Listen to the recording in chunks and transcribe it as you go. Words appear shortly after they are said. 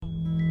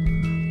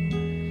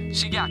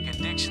She got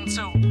addiction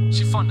too.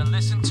 She fun to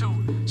listen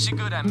to. She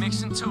good at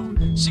mixing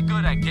too. She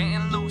good at getting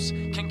loose.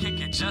 Can kick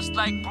it just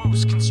like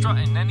Bruce.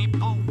 Constructing any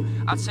boo.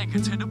 I take her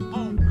to the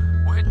boo.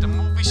 We'll hit the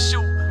movie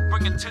shoot.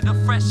 Bring it to the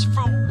fresh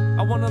fruit.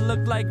 I wanna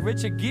look like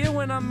Richard Gere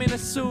when I'm in a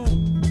suit.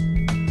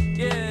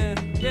 Yeah,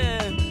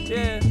 yeah,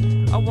 yeah.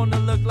 I wanna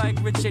look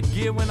like Richard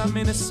Gere when I'm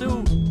in a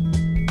suit.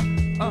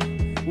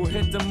 We'll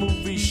hit the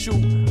movie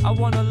shoot. I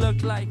wanna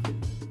look like.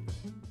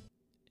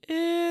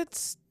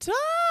 It's time.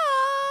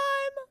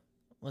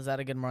 Was that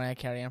a good Mariah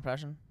Carey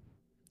impression?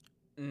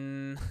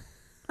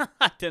 I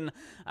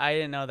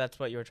didn't know that's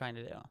what you were trying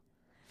to do.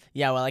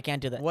 Yeah, well, I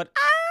can't do that. What?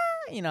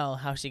 You know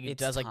how she It's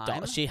does like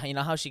time? you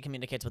know how she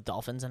communicates with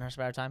dolphins in her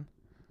spare time?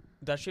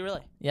 Does she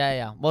really? Yeah,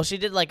 yeah. Well, she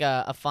did like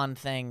a fun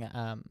thing.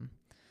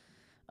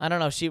 I don't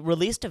know. She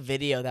released a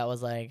video that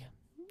was like,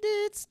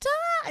 "It's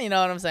time." You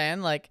know what I'm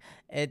saying? Like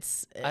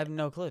it's I have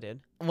no clue, dude.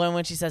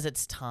 when she says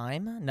it's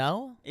time.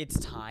 No, It's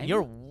time.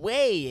 you're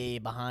way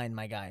behind,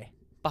 my guy.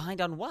 behind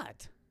on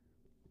what?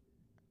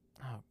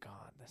 Oh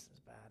God, this is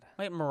bad.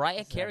 Wait, Mariah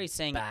This is a Carey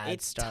saying bad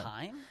it's start.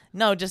 time?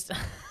 No, just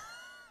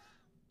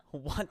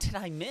What did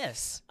I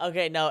miss?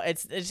 okay. No, she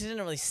didn't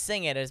really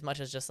sing it as much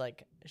as just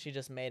like she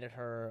just made it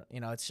her. You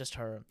know, it's just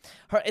her.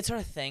 It's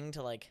her thing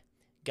to like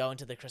go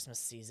into the Christmas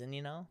season.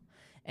 You know,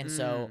 and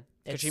so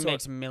Because it's she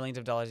makes millions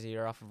of dollars a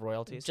year off of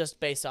royalties. just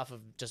based off of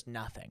just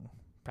nothing,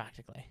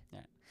 practically. Yeah.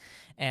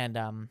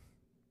 And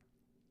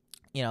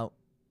you know,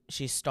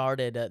 she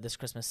started this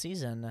Christmas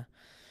season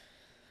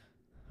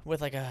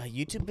with like a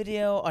YouTube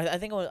video. Or I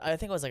think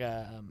it was like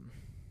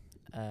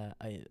an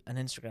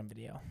Instagram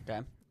video.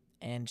 Okay.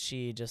 And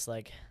she just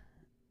like,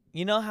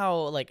 you know how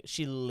like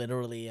she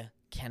literally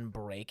can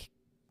break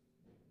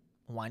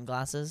wine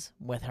glasses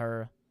with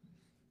her.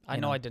 I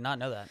know I did not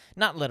know that.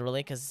 Not literally,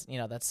 because you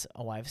know that's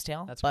a wives'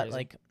 tale. That's but crazy.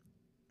 like.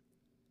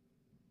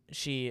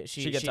 She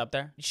She gets up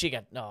there? She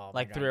got oh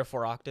Like my 3 God. or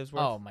 4 octaves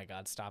worth? Oh my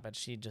God! Stop it!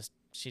 She just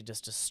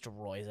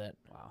destroys it.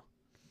 Wow.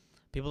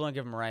 People don't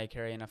give Mariah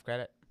Carey enough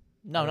credit.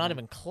 No, not Mhm.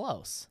 even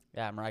close.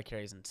 Yeah, Mariah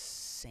Carey's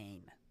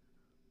insane.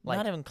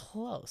 Not even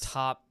close.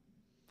 Top.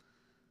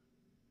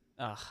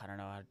 I don't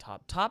know how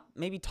to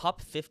maybe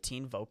top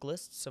 15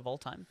 vocalists of all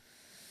time.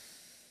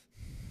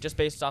 Just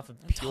based off of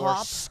pure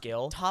Top-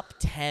 skill. Top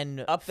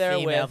 10 Up there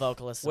female with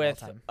vocalists with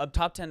of all time. a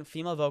top 10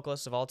 female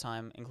vocalists of all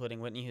time,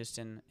 including Whitney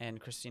Houston and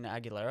Christina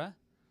Aguilera.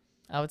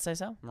 I would say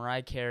so.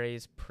 Mariah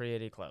Carey's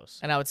pretty close.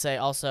 And I would say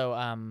also,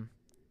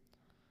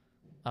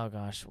 oh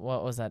gosh,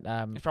 what was that?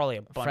 There's probably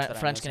a bunch that I'm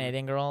French missing.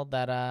 Canadian girl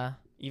that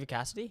Eva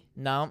Cassidy,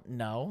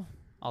 no,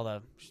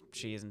 although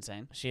she is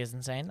insane. she is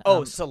insane.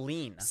 Oh,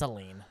 Celine.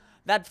 Celine.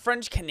 That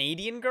French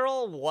Canadian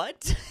girl?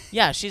 What?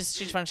 Yeah, she's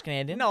French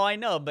Canadian. No, I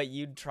know, but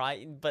you'd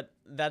try. But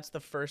that's the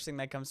first thing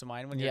that comes to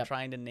mind when you're Yep.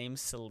 trying to name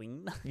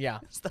Celine. Yeah.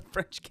 It's the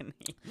French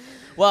Canadian.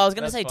 Well, I was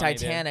gonna That's say funny,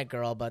 dude. Titanic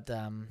girl, but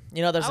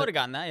you know, there's I would have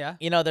gotten that, yeah.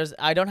 you know,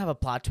 I don't have a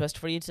plot twist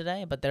for you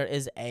today, but there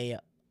is a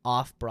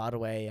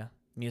off-Broadway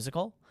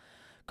musical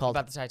called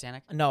About the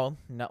Titanic? no,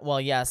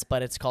 well, yes,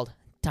 but it's called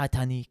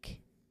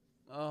Titanic,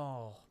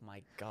 Oh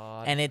my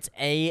god. and it's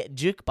a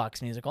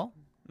jukebox musical,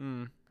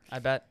 I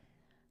bet.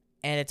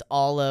 and it's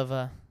all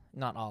of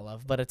not all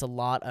of, but it's a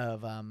lot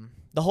of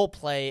the whole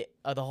play,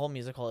 the whole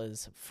musical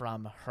is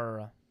from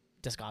her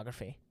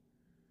discography.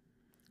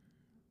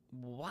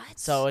 What?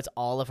 So it's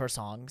all of her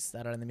songs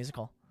that are in the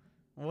musical.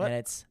 what?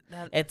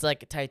 And it's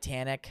like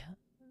Titanic,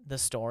 the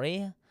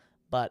story,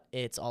 but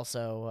it's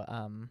also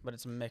But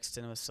it's mixed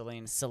in with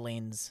Celine.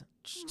 Celine's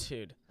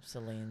Dude,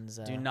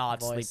 do do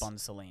not voice. sleep on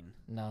Celine.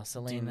 No,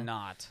 Celine. Do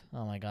not.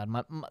 Oh my God,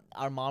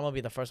 our mom will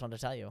be the first one to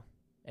tell you.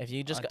 If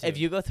you just Dude. if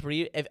you go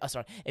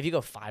if you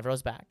go 5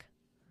 rows back,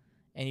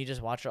 and you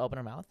just watch her open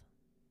her mouth,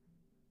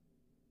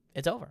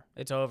 it's over.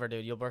 It's over,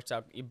 dude. You burst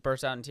out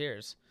in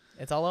tears.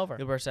 It's all over.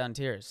 You'll burst out in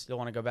tears. You'll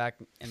want to go back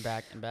and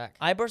back and back.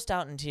 I burst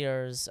out in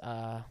tears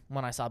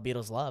when I saw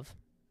Beatles Love.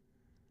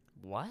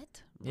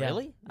 What? Yeah.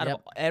 Really? Out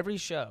of every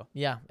show.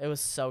 Yeah, it was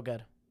so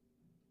good.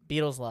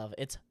 Beatles Love.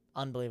 It's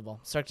unbelievable.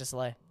 Cirque du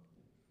Soleil.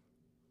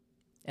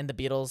 And the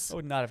Beatles. I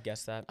would not have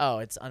guessed that. Oh,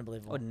 it's I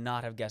unbelievable. would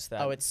not have guessed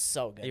that. Oh, it's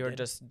so good. You were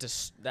dude.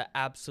 just that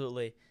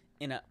absolutely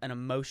in an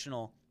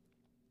emotional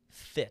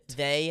fit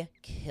They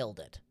killed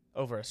it.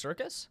 over a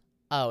circus.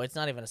 Oh, it's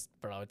not even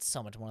bro. It's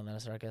so much more than a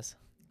circus.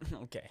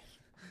 Okay,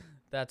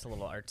 that's a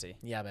little artsy.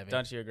 Yeah, baby.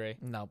 Don't you agree?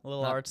 No, A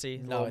little not- artsy.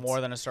 A no, little it's-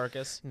 more than a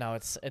circus. No,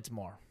 it's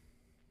more.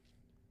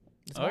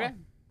 It's Okay. more.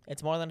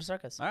 It's more than a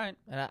circus. All right.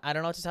 And I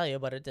don't know what to tell you,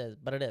 but it is.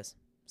 But it is.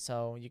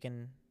 So you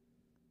can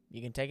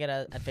take it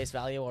at face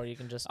value, or you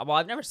can just. Well,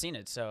 I've never seen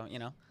it, so you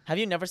know. Have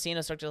you never seen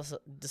a Cirque du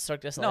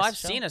Soleil? No, I've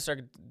show? seen a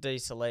Cirque du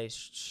Soleil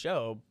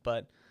show,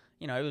 but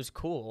you know it was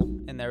cool,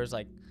 and there was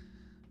like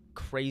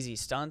crazy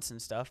stunts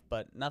and stuff,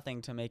 but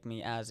nothing to make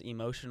me as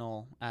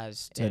emotional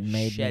as to It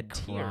made me shed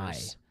cry.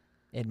 tears.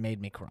 It made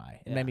me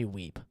cry. It Yeah. made me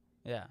weep,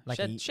 Yeah, Like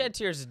shed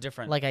tears is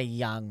different. like a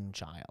young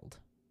child.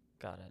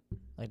 Got it.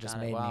 Like just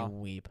Got it. made Wow. me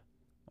weep.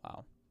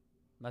 Wow,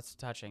 that's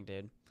touching,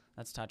 dude.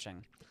 That's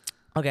touching.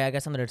 Okay, I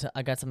got something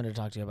to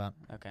talk to you about.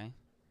 Okay.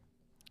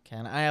 Okay,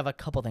 and I have a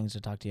couple things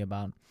to talk to you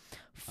about.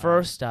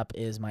 First up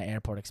is my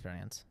airport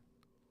experience.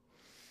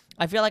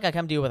 I feel like I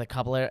come to you with a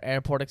couple of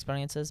airport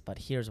experiences, but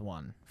here's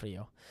one for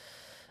you.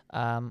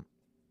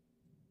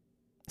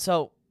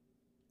 So,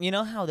 you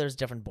know how there's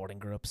different boarding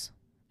groups?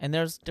 And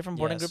there's different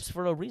boarding Yes. groups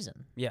for a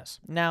reason. Yes.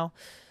 Now,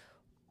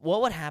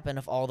 what would happen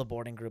if all the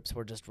boarding groups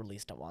were just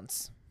released at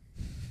once?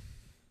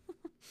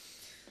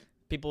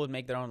 People would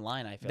make their own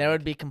line, I feel There like.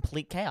 would be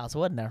complete chaos,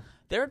 wouldn't there?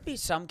 There would be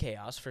some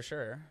chaos for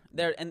sure.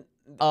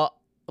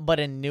 But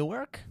in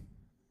Newark?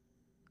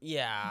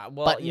 Yeah,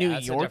 well, But yeah, New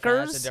that's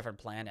Yorkers? a different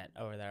planet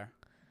over there.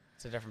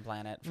 It's a different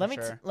planet for Let me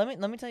sure. let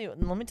me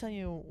tell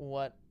you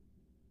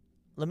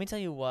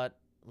what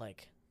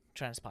like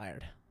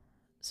transpired.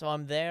 So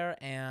I'm there,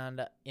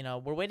 and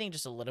we're waiting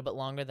just a little bit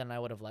longer than I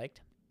would have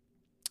liked,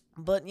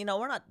 but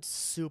we're not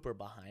super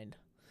behind,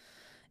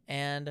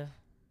 and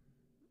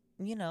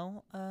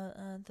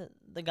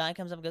the guy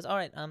comes up and goes, all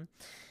right,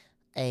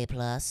 A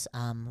plus,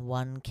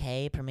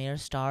 1K Premier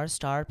Star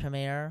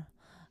Premier,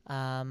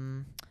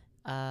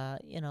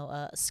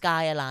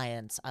 Sky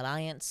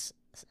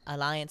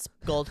Alliance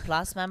Gold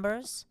Plus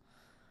members,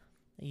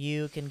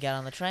 you can get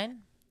on the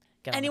train.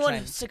 Get on the Anyone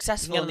train. who's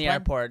successful Get in on the the plane?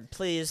 airport,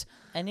 please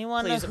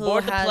Anyone who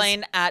board the has-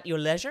 plane at your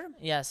leisure.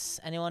 Yes,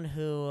 anyone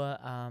who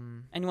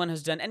Anyone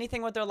who's done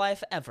anything with their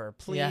life ever,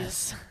 please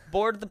yes.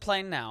 board the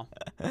plane now.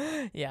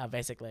 Yeah,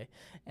 basically.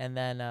 And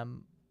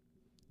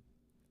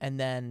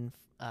then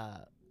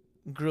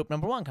group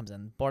number 1 comes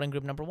in, boarding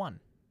group number 1.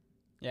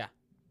 Yeah.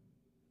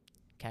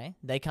 Okay,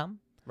 they come.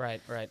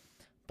 Right. Boarding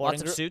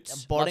Lots of group-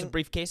 suits, boarding lots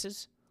of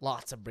briefcases.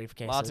 lots of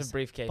briefcases. Lots of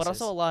briefcases. But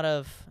also a lot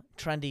of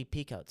trendy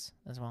peacoats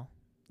as well.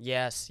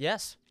 Yes.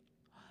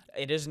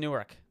 It is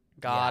Newark.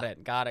 Got Yeah.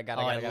 it. Got it.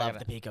 I love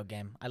the peacoat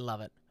game. I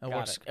love it.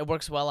 Got It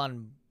works well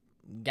on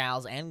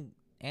gals and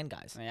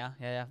guys.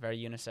 Yeah. Very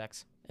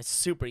unisex. It's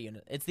super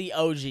It's the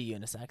OG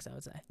unisex, I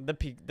would say. The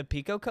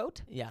Pico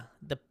coat? Yeah,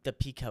 the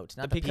peacoat,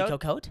 not The the peacoat? peacoat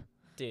coat.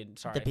 Dude,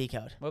 sorry. The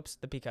peacoat. Whoops,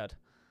 the peacoat.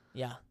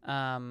 Yeah.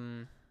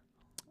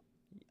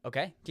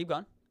 Okay, keep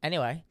going.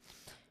 Anyway,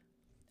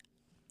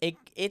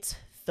 it's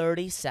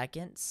 30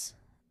 seconds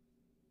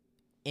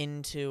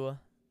into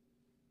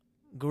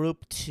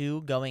group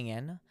 2 going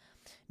in.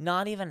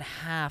 Not even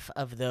half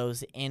of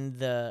those in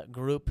the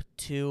group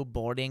 2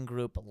 boarding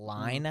group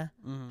line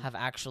have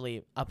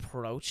actually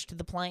approached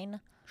the plane.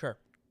 Sure.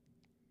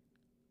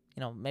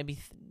 Maybe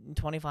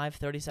 25,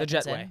 30 The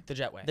seconds jetway. in. The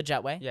jetway. The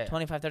jetway. Yeah.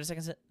 25, 30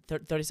 seconds,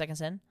 30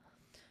 seconds in.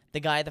 The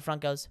guy at the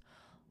front goes,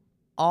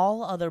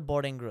 all other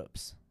boarding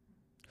groups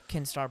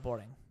can start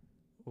boarding.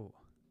 Ooh,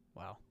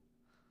 wow.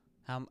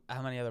 How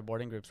many other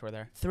boarding groups were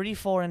there? 3,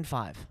 4, and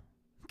 5.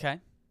 Okay.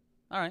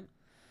 All right.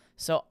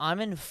 So I'm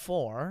in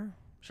 4.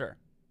 Sure.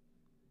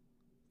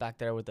 Back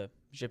there with the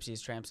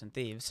gypsies, tramps, and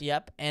thieves.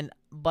 Yep.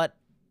 But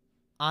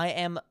I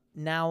am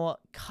now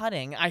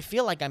cutting. I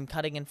feel like I'm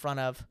cutting in front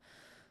of.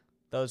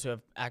 Those who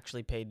have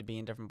actually paid to be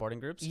in different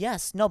boarding groups?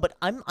 Yes. No. But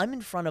I'm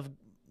in front of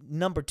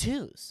number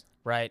 2s.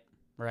 Right.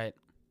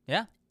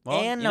 Yeah. Well,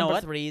 and you know number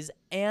what? 3s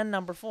and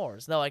number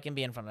 4s. Though I can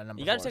be in front of number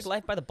 4s. You got to take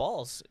life by the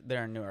balls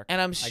there in Newark.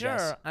 And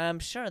guess. I'm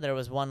sure there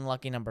was one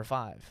lucky number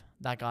 5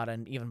 that got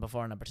in even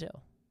before number 2.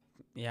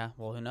 Yeah.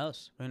 Well, who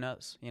knows?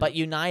 But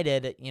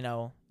United,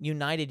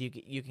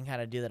 you can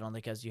kind of do that only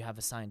because you have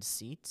assigned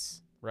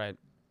seats. Right.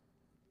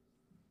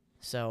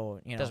 So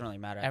Doesn't really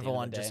matter. At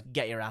everyone the end of the just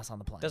get your ass on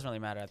the plane. doesn't really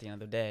matter at the end of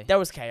the day. There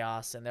was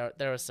chaos, and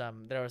there was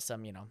some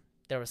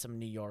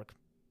New York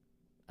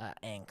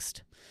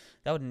angst.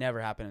 That would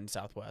never happen in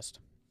Southwest.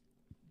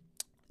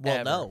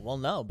 Well,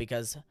 no,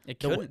 because It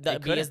the, couldn't. the,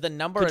 It because couldn't. the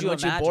number Could in you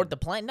which you imagine? board the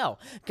plane. No,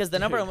 because the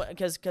number Dude.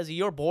 because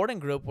your boarding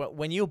group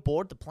when you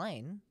board the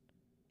plane,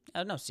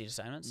 No seat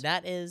assignments.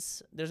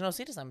 there's no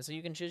seat assignment, so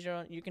you can choose your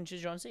own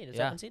seat. It's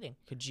Yeah. open seating.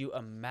 Could you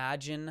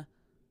imagine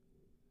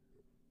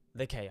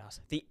the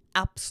chaos? The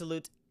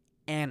absolute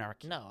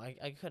anarchy. No,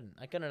 I couldn't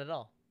at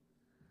all.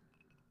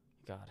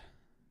 God.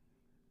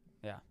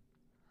 Yeah.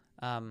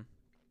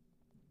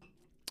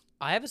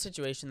 I have a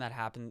situation that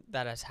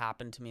has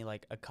happened to me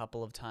like a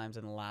couple of times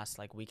in the last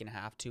like week and a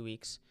half, 2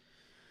 weeks.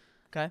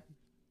 Okay.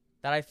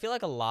 That I feel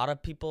like a lot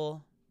of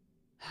people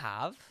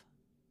have,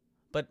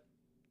 but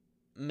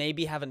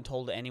maybe haven't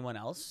told anyone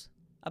else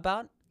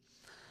about.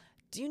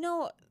 Do you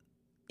know,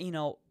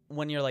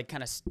 when you're like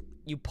kind of,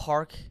 you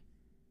park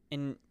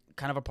in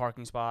kind of a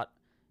parking spot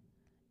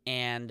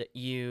and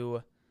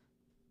you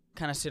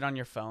kind of sit on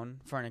your phone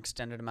for an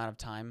extended amount of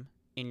time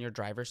in your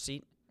driver's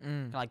seat,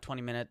 kinda like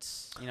 20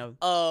 minutes,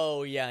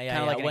 Oh yeah,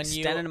 kind of like an when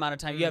extended amount of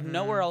time. You have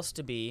nowhere Mhm. else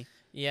to be.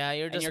 Yeah,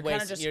 you're And just you're kinda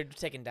wasting. just- You're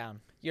taken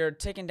down. You're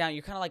taken down.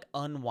 You're kind of like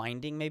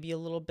unwinding maybe a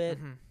little bit,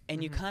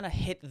 and you kind of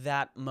hit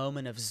that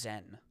moment of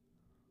zen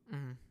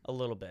a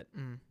little bit,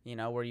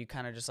 where you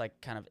kind of just like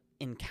kind of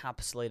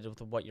encapsulated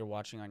with what you're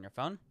watching on your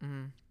phone.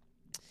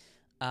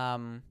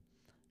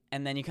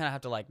 And then you kind of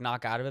have to like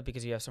knock out of it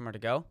because you have somewhere to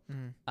go.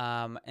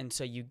 And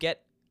so you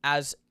get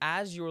as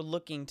you're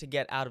looking to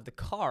get out of the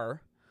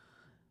car,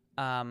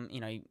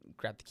 you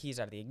grab the keys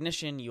out of the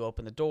ignition, you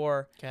open the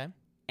door, Okay.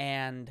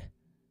 and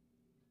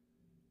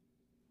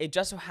it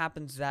just so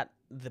happens that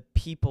the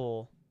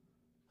people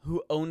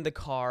who own the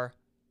car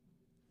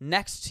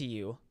next to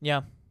you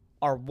Yeah,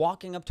 are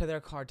walking up to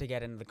their car to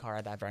get into the car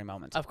at that very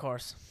moment. of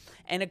course.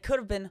 And it could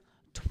have been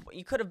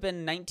you could have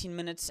been 19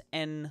 minutes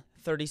and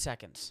 30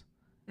 seconds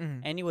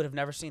Mm-hmm. and you would have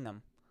never seen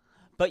them.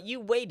 But you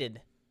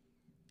waited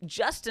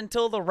just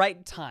until the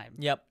right time,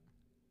 Yep.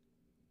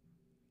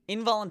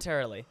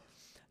 involuntarily,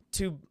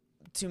 to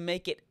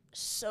make it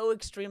so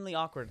extremely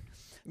awkward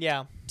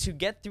Yeah. to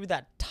get through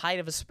that tight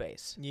of a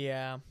space.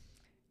 Yeah.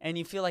 And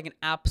you feel like an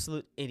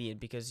absolute idiot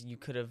because you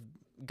could have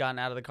gotten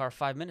out of the car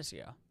 5 minutes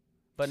ago.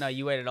 But no,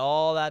 you waited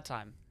all that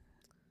time.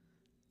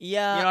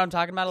 Yeah. You know what I'm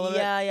talking about a little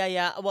bit?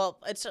 Yeah. Well,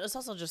 it's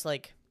also just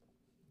like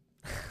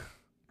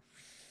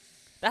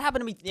That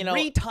happened to me You know,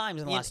 3 times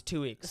in the you- last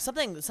 2 weeks.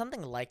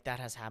 something like that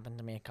has happened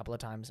to me a couple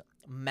of times.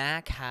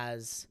 Mac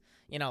has,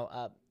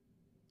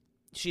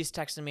 she's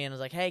texted me and was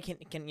like, "Hey, can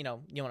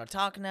you want to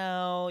talk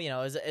now?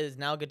 Is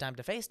now a good time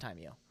to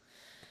FaceTime you?"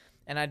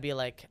 And I'd be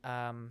like,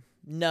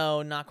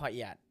 "No, not quite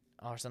yet,"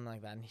 or something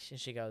like that. And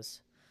she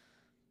goes,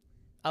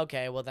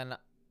 "Okay, well then,"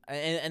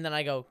 and then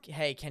I go,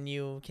 "Hey, can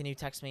you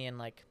text me in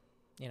like,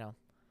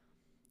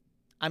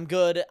 I'm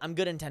good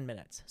in 10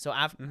 minutes. So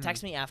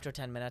text me after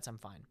 10 minutes, I'm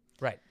fine."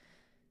 Right.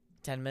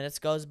 10 minutes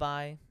goes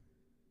by,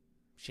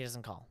 she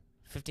doesn't call.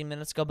 15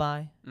 minutes go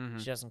by,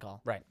 she doesn't call.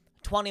 Right.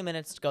 20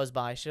 minutes goes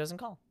by, she doesn't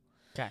call.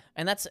 Okay.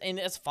 And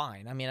it's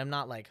fine. I mean, I'm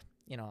not like,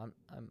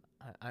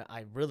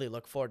 I really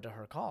look forward to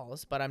her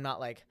calls, but I'm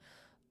not like,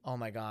 oh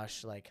my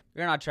gosh, like,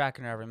 You're not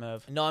tracking her every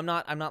move. no, I'm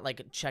not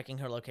like checking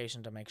her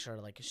location to make sure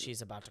like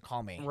she's about to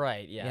call me.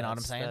 Right, yeah. You know what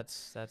I'm saying?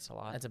 That's a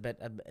lot. It's a bit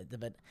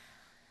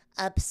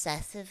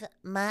obsessive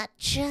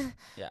much.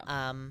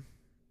 Yeah.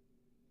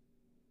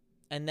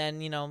 And then,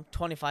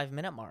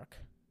 25-minute mark,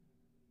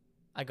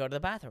 I go to the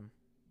bathroom.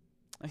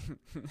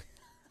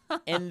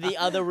 In the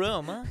other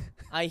room,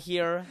 I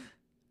hear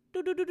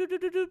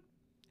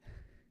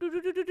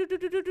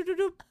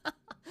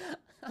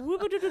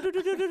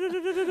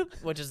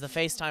which is the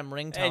FaceTime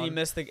ringtone. and you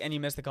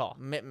missed the call.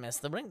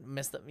 Missed the ring,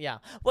 yeah.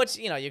 Which,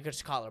 you could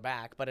just call her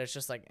back, but it's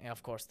just like,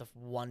 of course, the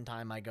one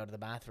time I go to the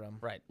bathroom,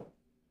 Right.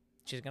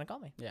 she's gonna call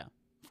me. Yeah.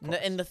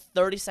 In the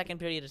 30-second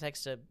period it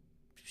takes to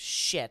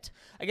shit.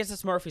 I guess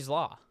it's Murphy's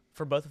Law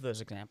for both of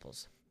those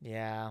examples.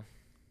 Yeah.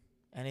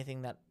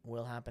 Anything that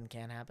will happen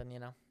can happen,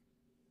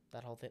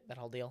 That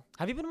whole deal.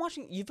 Have you been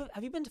watching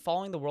have you been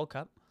following the World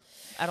Cup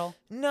at all?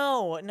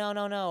 No.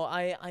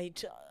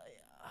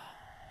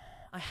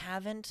 I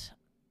haven't.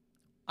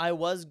 I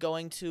was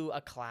going to a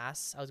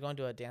class. I was going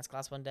to a dance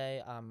class one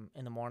day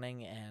in the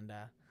morning, and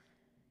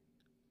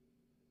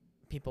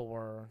people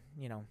were,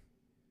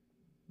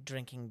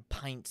 drinking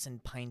pints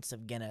and pints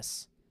of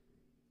Guinness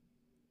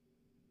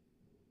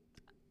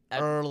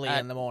early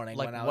in the morning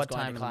like when I was what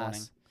going time to in the class.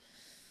 morning?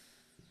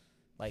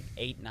 Like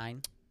 8,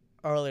 9?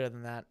 Earlier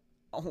than that.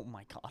 Oh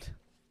my god.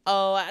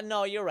 Oh,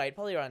 no, you're right.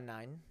 Probably around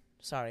 9.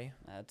 Sorry.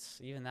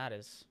 That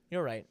is.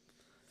 You're right.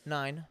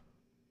 9.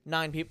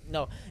 9 people.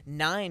 No,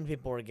 9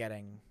 people were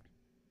getting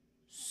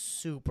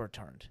super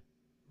turned.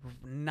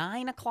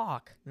 9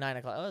 o'clock. 9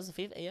 o'clock. Oh, it was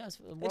the FIFA. Yeah, it was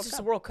the World It's just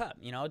Cup. a World Cup,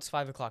 It's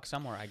 5 o'clock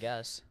somewhere, I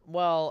guess.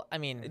 Well, I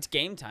mean, It's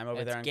game time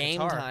over there in game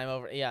Qatar. time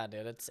over. Yeah,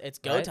 dude. It's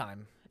go Right?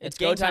 time. It's It's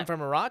go game time time. for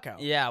Morocco.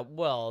 Yeah,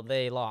 well,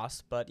 they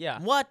lost, but yeah.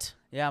 What?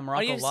 Yeah,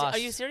 Morocco lost. Are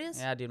you serious?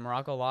 Yeah, dude,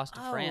 Morocco lost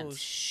to Oh France.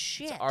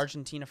 shit. It's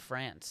Argentina,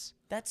 France.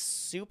 That's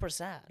super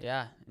sad.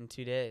 Yeah, in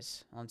 2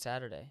 days on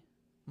Saturday.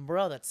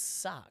 Bro, that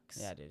sucks.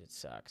 Yeah, dude, it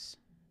sucks.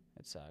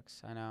 It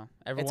sucks. I know.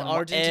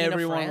 Argentina,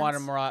 Everyone wanted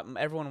France?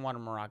 Everyone wanted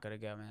Morocco to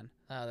go, man.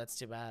 Oh, that's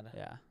too bad.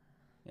 Yeah.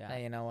 Yeah.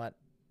 Hey, you know what?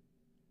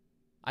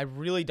 I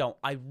really don't.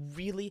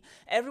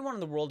 Everyone in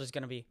the world is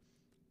going to be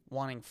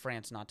wanting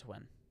France not to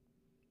win.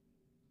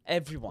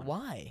 Everyone.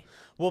 Why?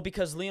 Well,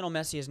 because Lionel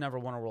Messi has never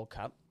won a World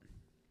Cup.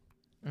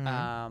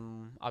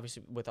 Mhm.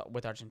 Obviously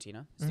with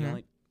Argentina. It's the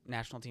only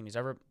national team he's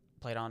ever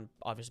played on,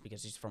 obviously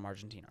because he's from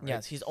Argentina, right?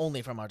 Yes, he's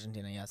only from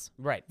Argentina. Yes.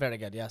 Right. Very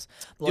good. Yes.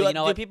 Well, you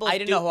know what? People I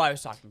didn't know who I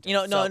was talking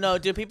to. No.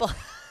 Do people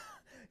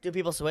do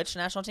people switch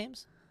national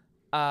teams?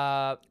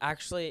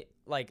 Actually,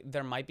 like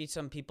there might be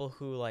some people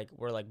who like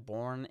were like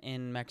born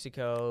in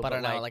Mexico, But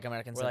are now like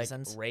American were, like,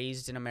 citizens?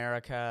 raised in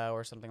America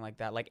or something like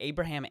that. Like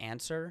Abraham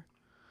Answer,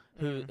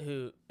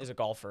 who is a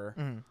golfer,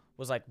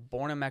 was like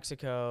born in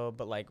Mexico,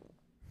 but like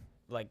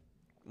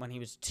when he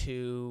was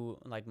 2,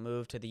 like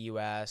moved to the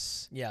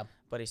U.S. Yeah.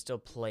 But he still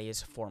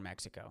plays for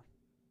Mexico.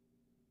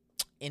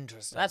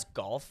 Interesting. That's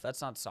golf.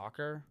 That's not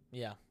soccer.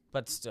 yeah.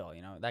 But still,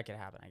 that could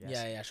happen, I guess.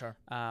 Yeah. Sure.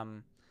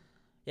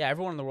 Yeah,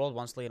 everyone in the world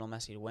wants Lionel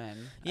Messi to win.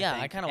 Yeah, I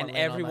think. kind of want And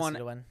Lionel everyone, Messi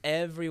to win.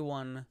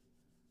 everyone.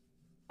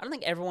 I don't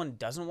think everyone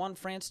doesn't want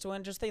France to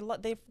win. Just they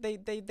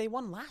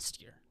won last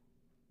year.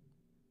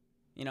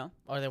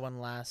 Or they won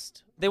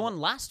last. They won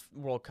last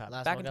World Cup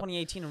Last back World in Cup.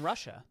 2018 in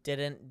Russia.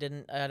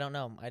 Didn't I don't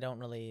know. I don't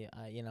really.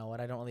 You know what?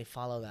 I don't really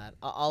follow that.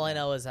 All I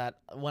know is that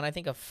when I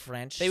think of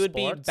French, They would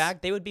sports, be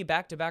back. They would be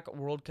back to back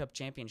World Cup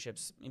champions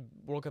since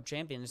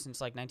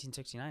like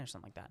 1969 or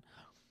something like that.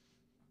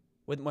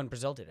 When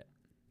Brazil did it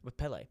with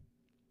Pele.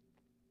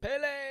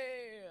 Pele.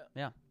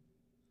 Yeah.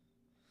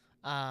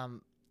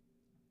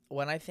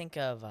 when I think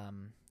of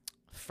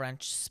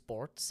French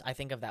sports, I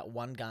think of that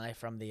one guy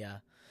from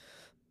the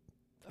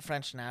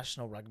French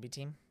national rugby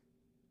team.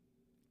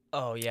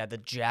 Oh yeah, the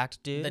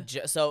jacked dude.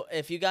 So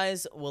if you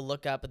guys will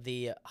look up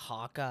the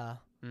Haka,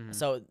 Mhm.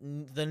 so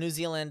the New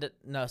Zealand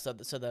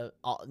the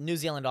New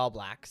Zealand All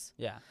Blacks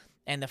Yeah.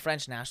 and the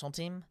French national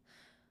team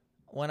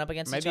went up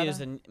against each Maybe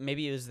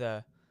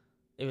other.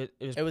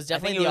 it was definitely I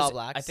think the it was, All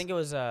Blacks. I think it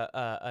was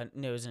no,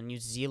 it was a New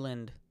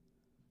Zealand.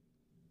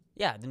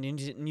 Yeah, the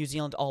New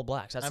Zealand All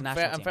Blacks. That's the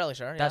national team. I'm fairly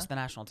sure. That's the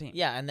national team.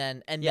 yeah, and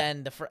then Yeah.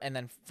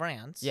 then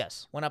France.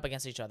 Yes. Went up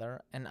against each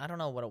other, and I don't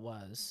know what it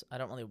was. I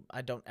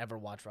don't ever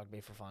watch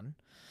rugby for fun,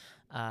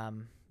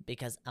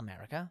 because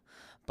America,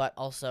 but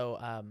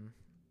also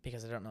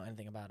because I don't know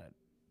anything about it.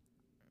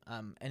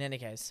 In any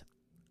case,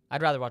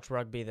 I'd rather watch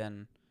rugby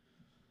than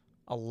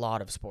a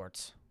lot of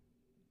sports.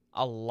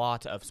 A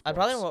lot of sports. I'd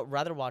probably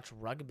rather watch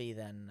rugby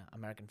than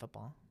American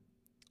football.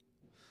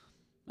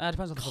 It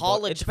depends on the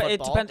College football.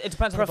 football. It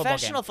depends on the football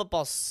Professional game.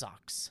 football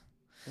sucks.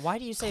 Why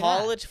do you say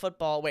College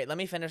football. Wait, let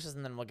me finish this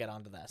and then we'll get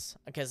on to this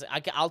because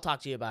I'll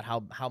talk to you about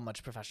how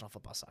much professional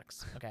football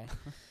sucks. Okay,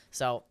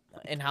 so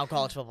and how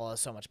college football is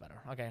so much better.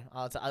 Okay,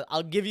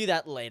 I'll give you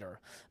that later.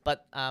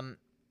 But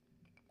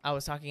I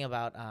was talking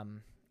about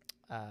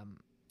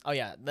oh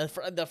yeah, the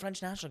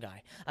French national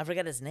guy. I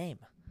forget his name.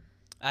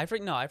 I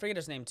forget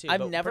his name too. I've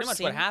but never pretty much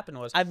seen- what happened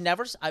was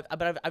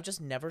I've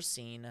just never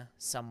seen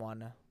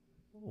someone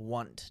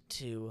want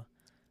to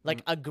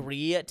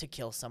agree to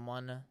kill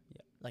someone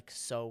like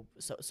so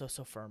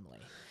firmly.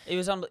 it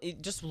was on.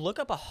 Just look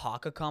up a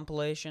Haka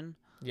compilation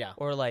Yeah.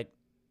 or like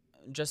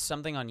just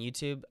something on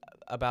YouTube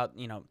about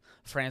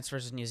France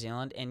versus New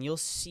Zealand, and you'll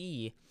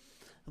see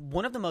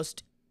one of the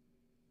most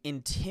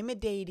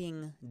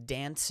intimidating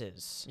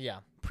dances. Yeah.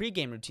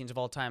 Pre-game routines of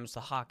all time is the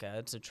Haka.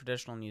 It's a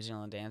traditional New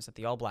Zealand dance that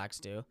the All Blacks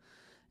do.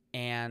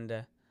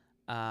 And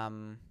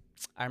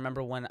I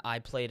remember when I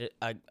played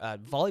a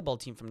volleyball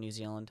team from New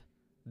Zealand,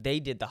 they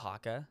did the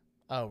Haka.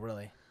 Oh,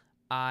 really?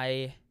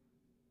 I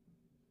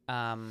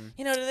Do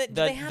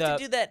they have to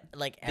do that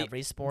like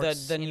every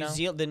sports? the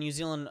New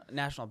Zealand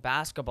national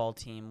basketball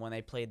team, when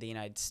they played the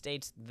United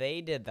States,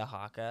 they did the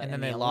Haka, and then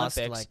in they the lost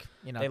Olympics.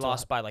 They to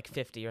lost by like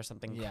 50 or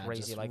something yeah,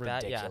 crazy just like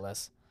that. Yeah.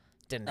 ridiculous.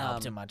 Didn't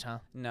help too much, huh?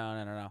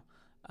 No.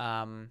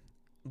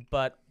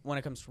 But when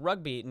it comes to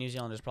rugby, New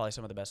Zealand is probably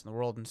some of the best in the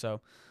world, and so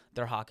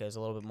their Haka is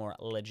a little bit more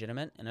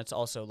legitimate, and it's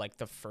also like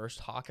the first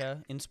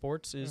Haka in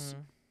sports is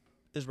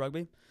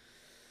rugby.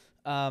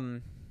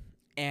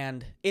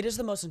 And it is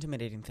the most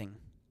intimidating thing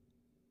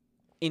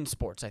in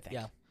sports, I think.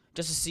 Yeah.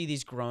 Just to see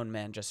these grown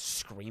men just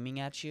screaming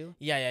at you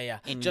Yeah.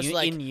 in Just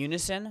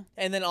unison.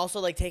 and then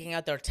also like taking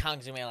out their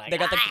tongues and being like They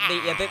got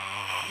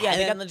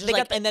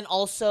and then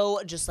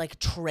also just like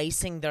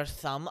tracing their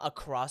thumb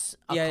across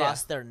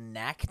their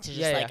neck to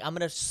just I'm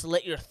gonna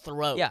slit your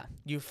throat. Yeah.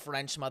 You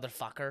French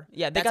motherfucker.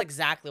 Yeah, that's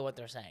exactly what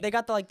they're saying. They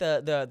got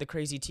the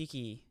crazy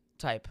tiki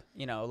type,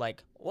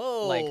 like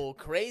Whoa, like-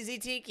 crazy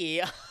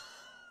tiki.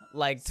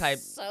 like type.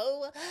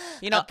 So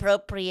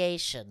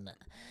appropriation.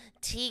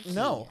 Tiki.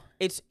 No,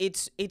 it's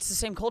the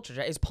same culture,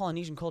 Jack. It's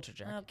Polynesian culture,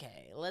 Jack.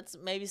 Okay, let's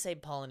maybe say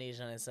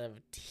Polynesian instead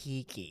of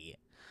tiki.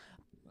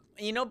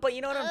 But you know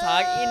what I'm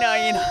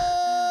talking.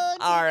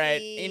 All right,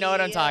 Tiki. you know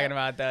what I'm talking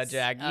about, though,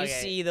 Jack. You Okay.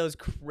 see those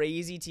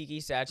crazy tiki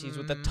statues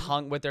with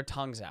their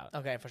tongues out.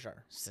 Okay, for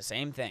sure. It's the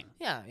same thing.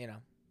 Yeah, you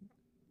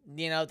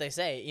know what they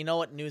say. You know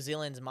what New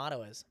Zealand's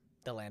motto is?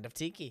 The land of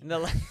tiki.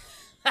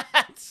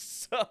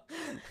 That's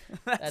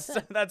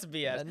That's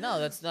BS. No,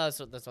 that's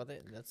what they.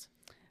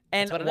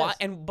 And what it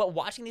is. but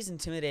watching these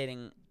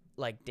intimidating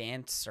like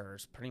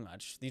dancers, pretty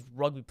much these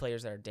rugby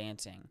players that are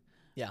dancing,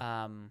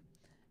 Yeah.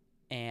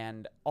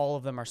 and all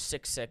of them are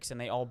 6'6",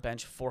 and they all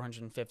bench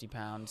 450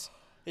 pounds.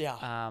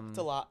 Yeah. It's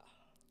a lot.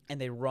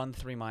 And they run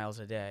 3 miles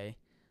a day.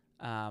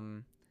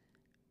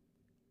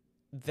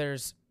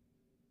 There's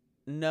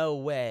no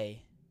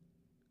way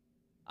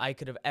I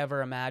could have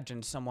ever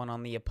imagined someone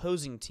on the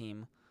opposing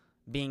team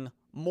being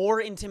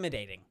more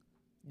intimidating.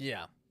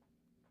 Yeah.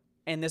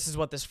 And this is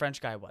what this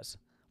French guy was.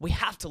 We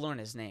have to learn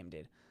his name,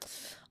 dude.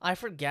 I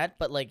forget,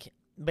 but like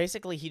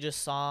basically he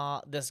just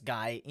saw this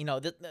guy.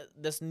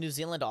 This New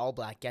Zealand All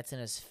Black gets in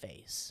his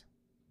face,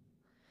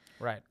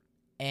 Right.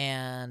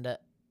 and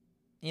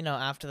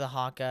after the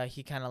Haka,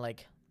 he kind of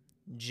like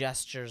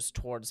gestures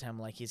towards him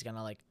like he's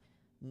gonna like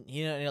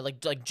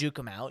juke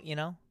him out,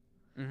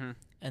 Mm-hmm.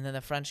 And then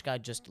the French guy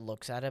just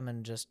looks at him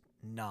and just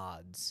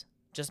nods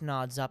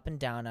up and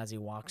down as he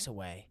walks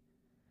away.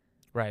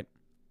 Right.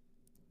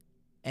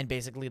 And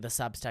basically the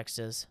subtext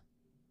is,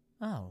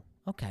 "Oh,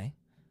 okay.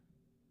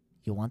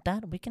 You want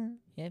that? We can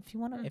if you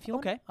want to.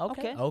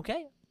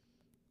 Okay.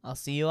 I'll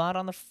see you out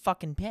on the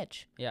fucking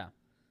pitch." Yeah.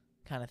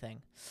 Kind of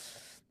thing.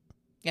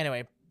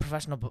 Anyway,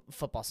 professional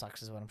football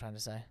sucks is what I'm trying to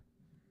say.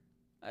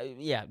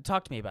 Yeah.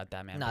 Talk to me about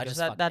that, man. No, it because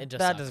just that it just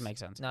that sucks. doesn't make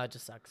sense. No, it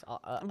just sucks.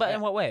 But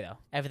in what way, though?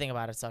 Everything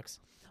about it sucks.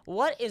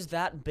 What is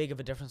that big of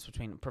a difference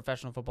between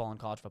professional football and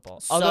college football?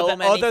 So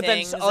many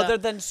things. Other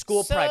than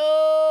school pride.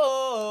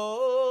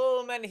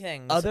 So many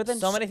things. Other than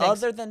so many things.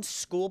 Other than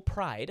school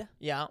pride,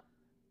 Yeah.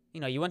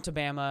 you went to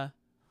Bama,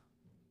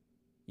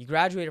 you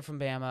graduated from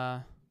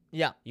Bama,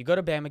 Yeah. you go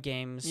to Bama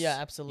games. Yeah,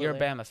 absolutely. You're a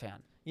Bama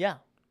fan. Yeah.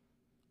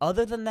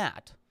 Other than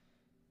that,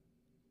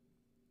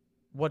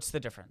 what's the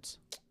difference?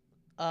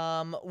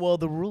 Well,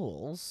 the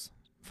rules,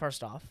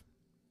 first off,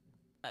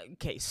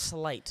 Okay,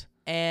 slight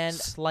and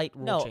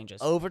rule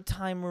changes.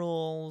 overtime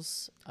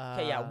rules.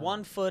 Okay, yeah,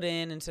 1 foot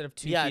in instead of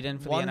 2 yeah, feet in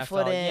for 1 the NFL.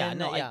 foot Yeah, in,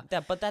 no, yeah.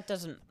 but that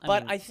doesn't.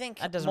 But mean, I think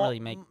that doesn't more- really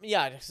make.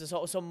 Yeah,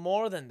 so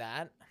more than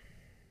that,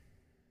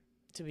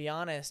 to be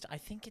honest, I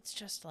think it's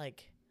just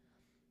like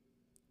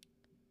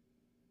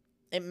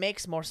it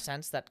makes more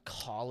sense that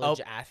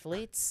college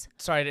athletes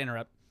Sorry to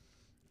interrupt.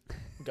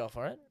 go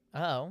for it.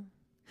 Oh,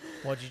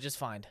 what'd you just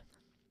find?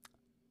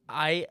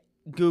 I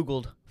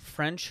googled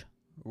French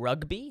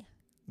rugby.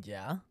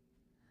 Yeah.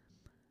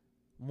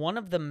 One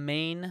of the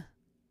main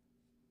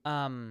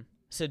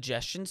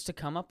suggestions to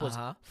come up was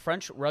Uh-huh.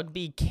 French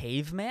rugby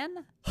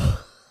caveman,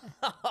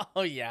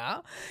 Oh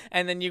yeah,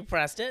 and then you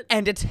pressed it.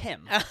 and it's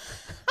him.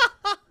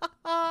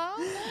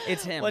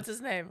 It's him. What's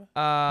his name?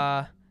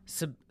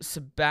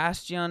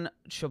 Sebastian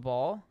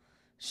Chabal.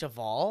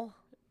 Cheval.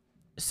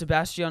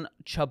 Sebastian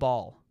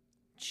Chabal.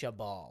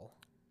 Chabal.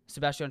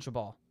 Sebastian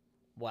Chabal.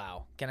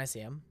 Wow. Can I see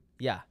him?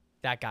 Yeah,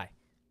 that guy.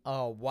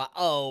 Oh wow!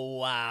 Oh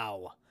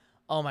wow!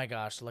 Oh my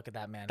gosh! Look at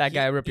that man. That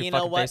guy rip your you know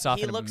fucking what? face off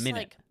he in a looks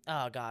minute.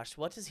 Like, oh gosh,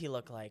 what does he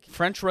look like?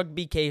 French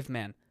rugby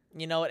caveman.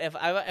 You know what? If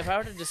I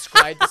were to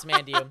describe this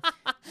man to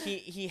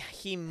you,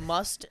 he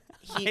must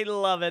I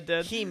love it,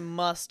 dude. he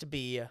must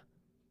be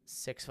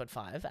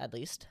 6'5" at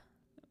least.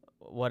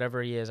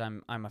 Whatever he is,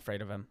 I'm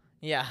afraid of him.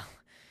 Yeah.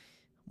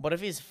 What if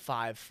he's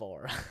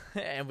 5'4"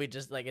 and we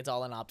just like it's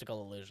all an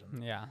optical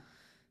illusion? Yeah.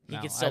 He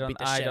No, could I still don't- beat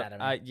the I shit don't- out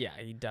of me. Yeah,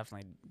 he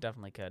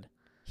definitely could.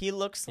 He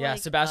looks Yeah,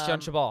 like Sebastian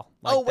Chabal.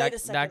 Like oh wait that, a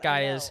second! that guy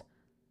I is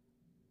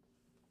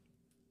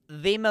know.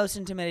 the most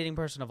intimidating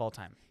person of all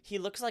time. He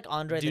looks like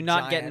Andre Do the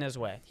not Giant. get in his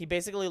way. He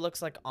basically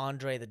looks like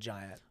Andre the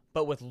Giant.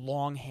 But with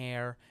long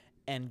hair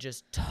and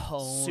just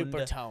toned,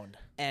 Super toned.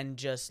 and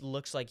just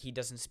looks like he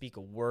doesn't speak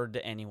a word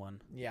to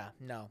anyone. Yeah,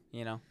 no.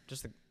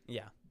 Just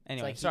yeah. It's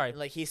Anyway, like sorry.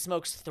 Like he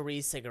smokes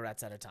 3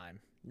 cigarettes at a time,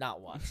 not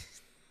one.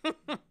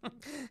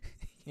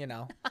 You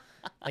know,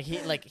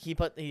 he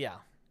put yeah.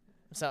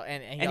 So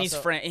and he's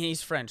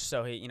he's French,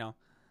 so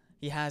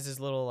he has his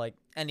little like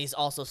and he's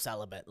also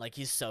celibate. Like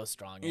he's so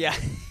strong. yeah.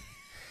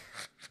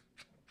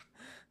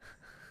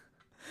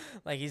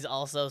 Like he's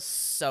also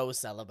so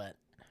celibate.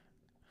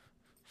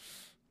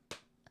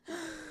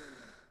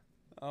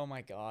 Oh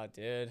my god,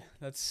 dude,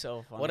 that's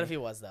so funny. What if he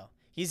was though?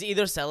 He's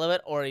either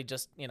celibate or he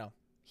just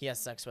he has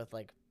sex with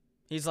like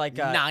he's like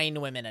 9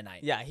 women a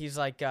night. Yeah, he's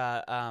like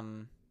that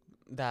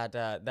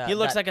He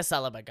looks like a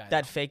celibate guy.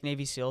 that fake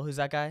Navy SEAL. Who's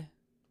that guy?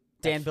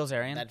 Dan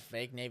Bilzerian. That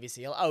fake Navy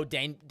SEAL. Oh,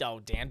 Dan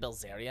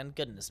Bilzerian.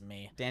 Goodness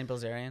me. Dan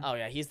Bilzerian. Oh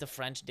yeah, he's the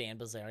French Dan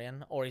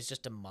Bilzerian, or he's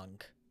just a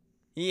monk.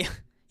 Yeah.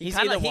 He's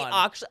He either one.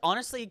 actually,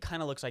 honestly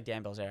kind of looks like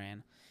Dan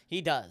Bilzerian.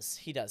 He does.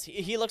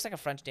 He looks like a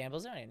French Dan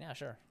Bilzerian. Yeah,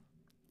 sure.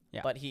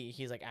 Yeah. But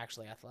he's like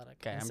actually athletic.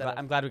 Okay, instead of-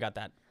 I'm glad we got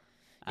that.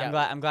 Yeah.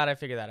 I'm glad I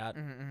figured that out.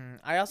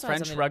 I also had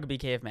French something- rugby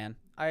caveman.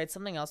 I had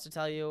something else to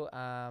tell you.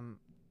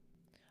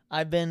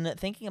 I've been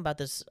thinking about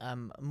this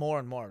more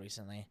and more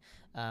recently.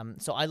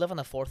 So I live on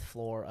the 4th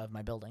floor of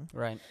my building,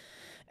 Right.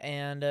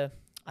 and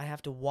I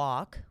have to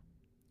walk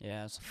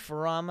Yes.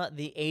 from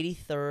the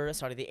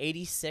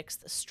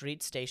 86th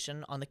Street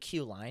station on the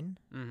Q line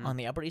on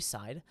the Upper East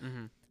Side,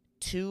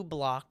 2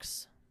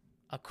 blocks,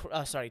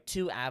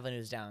 2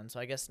 avenues down. So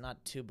I guess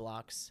not 2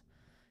 blocks.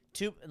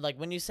 Like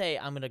when you say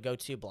I'm gonna go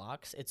 2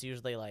 blocks, it's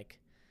usually like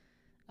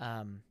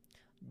down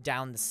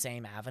the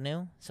same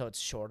avenue, so it's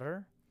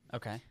shorter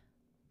Okay.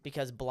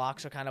 because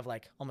blocks are kind of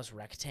like almost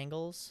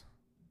rectangles.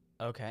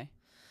 Okay.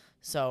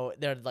 So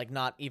they're like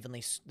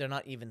they're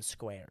not even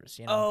squares,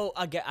 you know.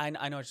 Oh, I know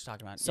what you're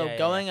talking about. So Yeah, yeah,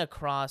 going yeah.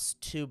 across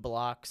 2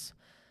 blocks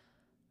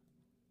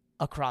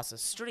across a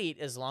street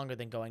is longer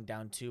than going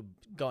down 2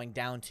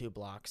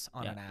 blocks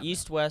on an avenue.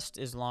 East west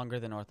is longer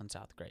than north and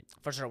south. Great.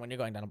 For sure when you're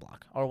going down a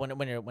block or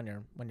when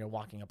you're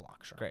walking a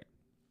block, sure. Great.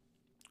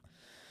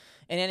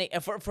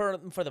 And for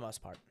the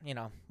most part,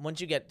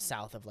 once you get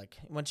south of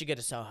once you get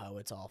to Soho,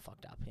 it's all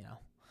fucked up,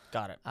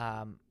 Got it.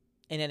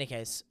 In any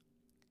case,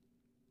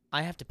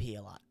 I have to pee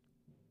a lot.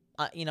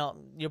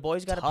 Your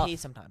boy's got to Tough. pee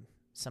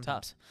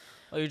sometimes.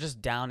 Well, you're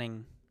just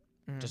downing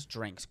just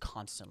drinks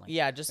constantly.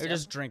 Yeah, You're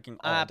just drinking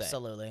all day.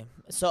 absolutely.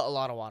 So a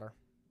lot of water.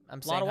 I'm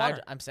Lot of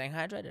water. I'm staying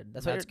hydrated.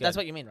 That's That's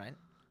what you mean, right?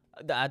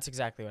 That's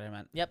exactly what I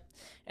meant. Yep.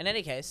 In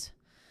any case,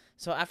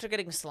 so after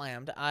getting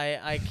slammed,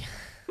 I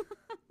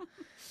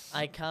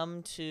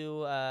come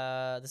to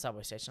the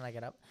subway station. I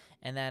get up,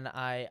 and then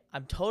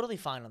I'm totally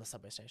fine on the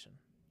subway station.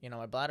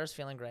 My bladder's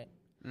feeling great.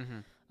 Mm-hmm.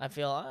 I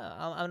feel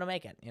I'm gonna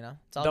make it.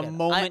 It's all The good.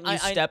 moment you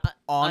step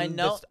on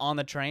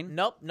the train,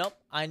 Nope. No,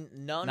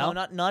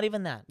 not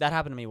even that. that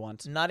happened to me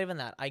once. Not even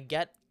that. I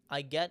get,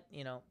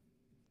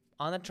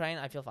 on the train,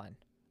 I feel fine.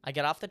 I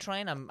get off the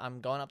train,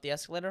 I'm going up the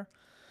escalator.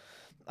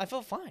 I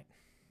feel fine.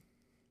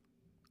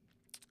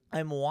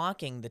 I'm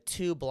walking the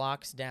 2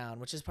 blocks down,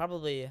 which is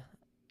probably,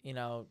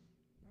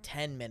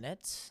 10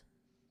 minutes.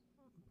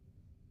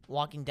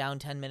 Walking down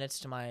 10 minutes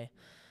to my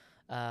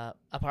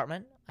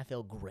apartment, I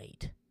feel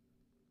great.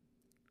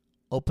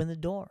 Open the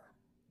door.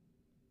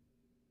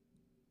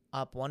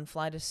 Up 1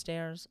 flight of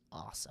stairs,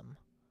 awesome.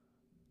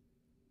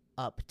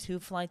 Up 2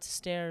 flights of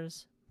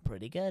stairs,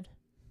 pretty good.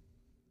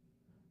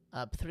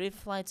 Up 3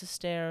 flights of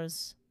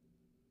stairs,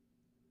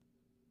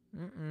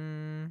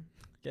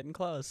 Getting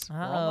close.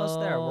 We're almost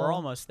there. We're Oh.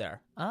 almost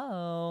there.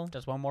 Oh.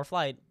 Just one more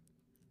flight.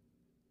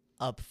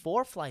 Up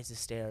 4 flights of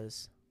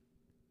stairs,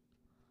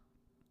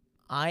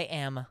 I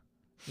am,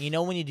 you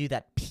know when you do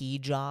that pee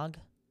jog?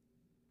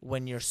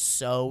 When you're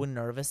so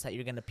nervous that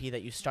you're going to pee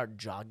that you start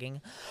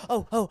jogging?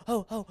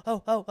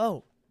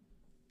 Oh.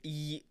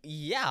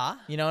 Yeah.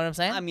 You know what I'm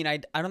saying? I mean, I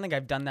don't think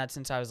I've done that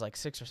since I was like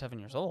 6 or 7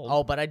 years old.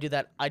 Oh, but I do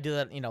that,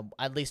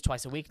 at least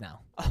twice a week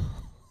now.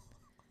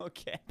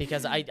 Okay.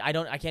 Because I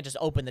can't just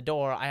open the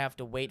door. I have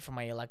to wait for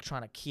my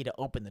electronic key to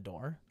open the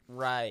door.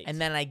 Right. And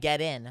then I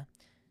get in.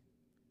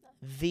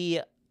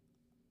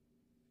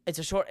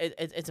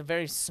 It's a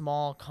very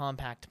small,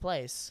 compact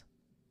place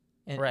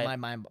in Right.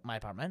 my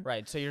apartment.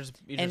 right. So you're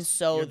just And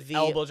so your the-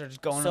 elbows are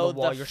just going so to the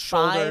wall. the Your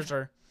shoulders 5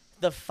 are.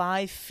 The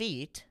 5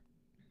 feet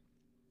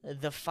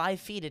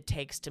it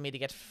takes to me to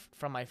get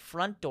from my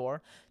front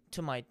door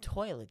to my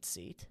toilet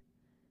seat.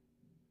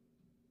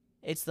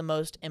 It's the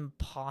most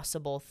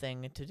impossible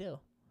thing to do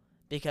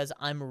because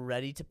I'm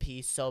ready to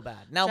pee so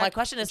bad. Now my Jack-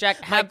 question is,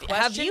 Jack, my have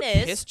question you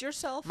is, pissed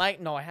yourself?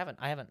 No, I haven't.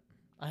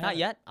 Not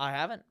yet? I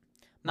haven't.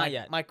 Not My-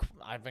 yet.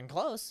 I've been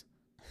close.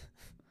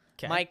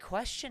 'Kay. My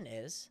question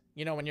is,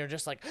 when you're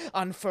just like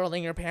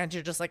unfurling your pants,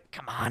 you're just like,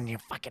 come on, you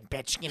fucking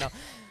bitch,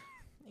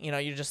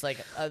 you're just like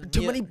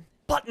Too you- many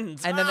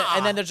buttons. and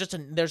then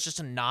there's just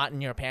a knot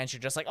in your pants. You're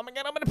just like, oh my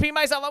god, I'm gonna pee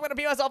myself.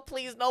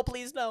 Please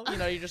no.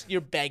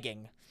 You're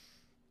begging.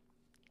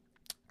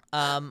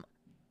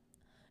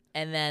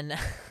 And then,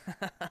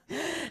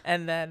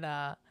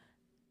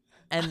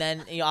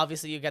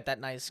 obviously you get that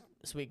nice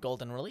sweet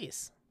golden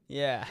release.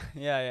 Yeah.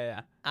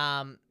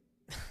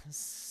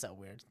 So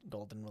weird,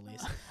 golden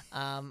release.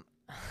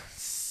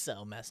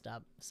 So messed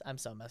up. I'm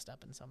so messed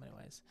up in so many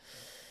ways.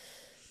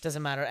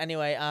 Doesn't matter.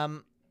 Anyway,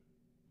 I'm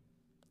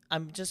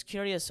just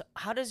curious.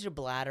 How does your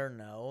bladder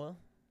know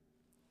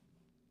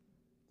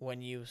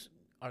when you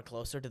are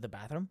closer to the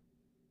bathroom?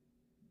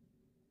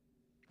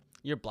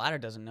 Your bladder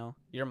doesn't know.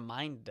 Your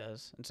mind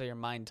does, and so your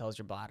mind tells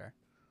your bladder.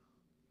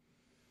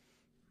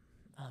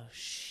 Oh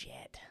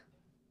shit.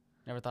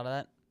 Never thought of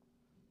that?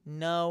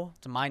 No,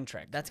 It's a mind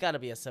trick. that's got to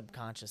be a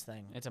subconscious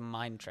thing. It's a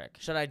mind trick.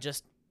 Should I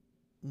just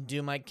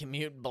do my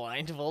commute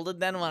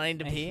blindfolded then when I need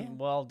to pee?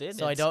 Well, dude.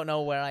 So I don't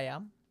know where I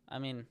am? I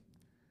mean,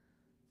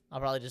 I'll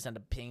probably just end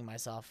up peeing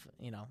myself,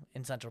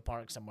 in Central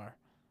Park somewhere.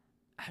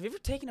 have you ever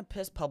taken a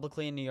piss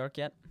publicly in New York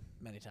yet?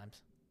 Many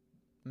times.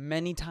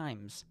 Many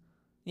times.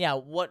 Yeah,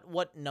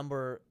 what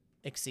number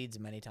exceeds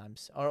many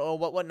times? Or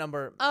what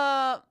number?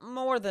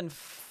 More than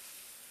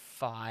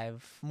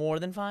 5. More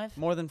than 5?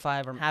 More than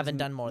 5 or Haven't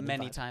done more than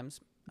many 5. times.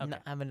 No, Okay.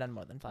 I haven't done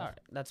more than 5. All right,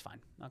 that's fine.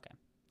 Okay.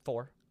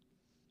 4.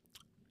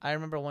 I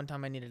remember one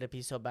time I needed to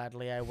pee so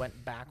badly, I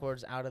went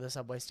backwards out of the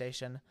subway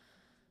station,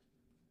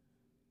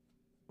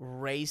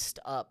 raced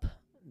up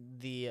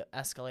the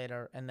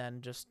escalator, and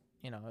then just,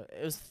 it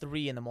was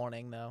 3 in the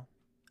morning though,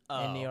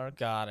 in New York.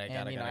 Got it.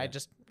 And,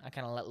 I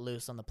kind of let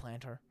loose on the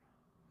planter.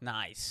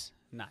 Nice.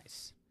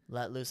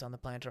 Let loose on the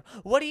planter.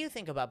 What do you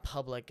think about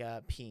public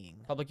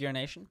peeing? Public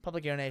urination?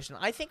 Public urination.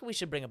 I think we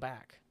should bring it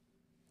back.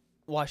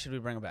 Why should we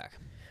bring it back?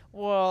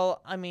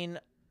 Well, I mean,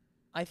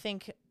 I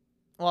think,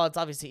 it's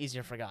obviously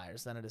easier for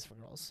guys than it is for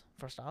girls,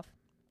 first off.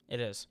 It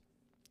is.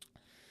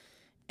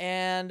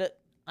 And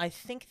I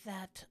think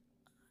that,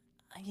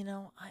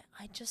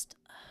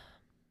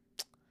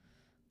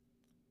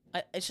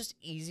 it's just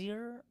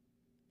easier.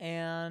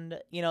 And,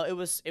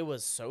 it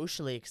was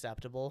socially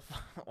acceptable.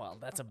 Well,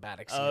 that's a bad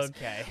excuse.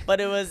 Okay.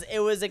 But it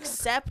was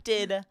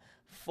accepted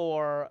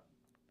for,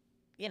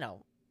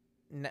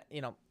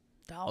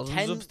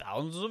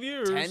 Thousands of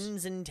years.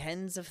 tens and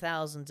tens of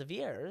thousands of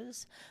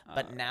years.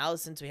 But Uh, now,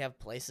 since we have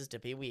places to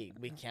pee, we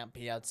can't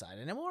pee outside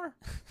anymore.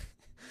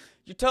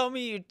 You telling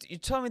me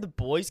the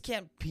boys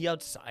can't pee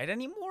outside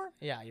anymore?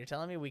 Yeah, you're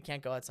telling me we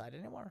can't go outside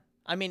anymore?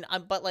 I mean,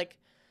 but like,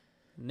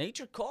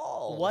 Nature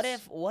calls. what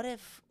if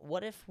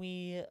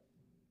we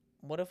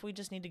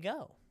just need to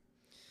go?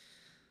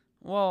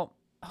 Well,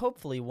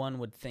 hopefully one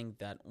would think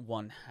that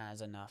one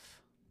has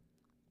enough,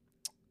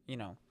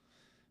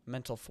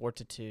 mental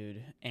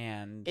fortitude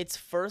and It's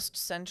first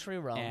century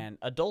Rome. and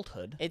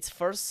adulthood. It's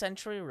first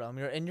century Rome.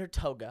 You're in your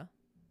toga,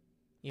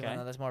 even Okay.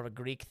 though that's more of a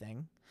Greek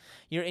thing.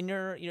 You're in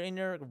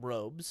your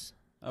robes.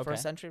 Okay.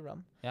 First century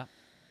Rome. Yeah.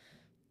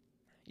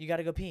 You got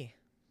to go pee.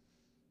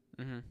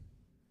 Mm-hmm.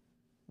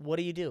 What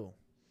do?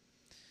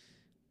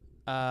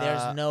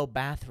 There's no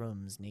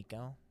bathrooms,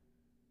 Nico.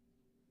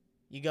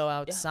 You go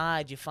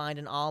outside. You find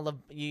a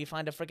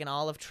freaking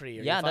olive tree,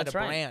 or you find that's a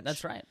right. branch.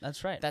 That's right.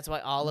 That's right. That's why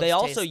olives They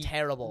also taste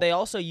terrible. They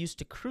also used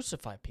to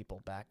crucify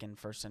people back in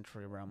first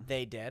century Rome.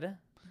 They did.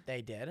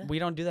 We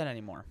don't do that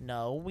anymore.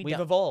 No, We've don't.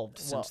 evolved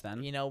Well, since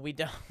then. We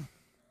don't.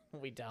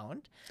 We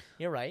don't.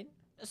 You're right.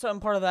 So in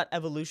part of that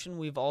evolution,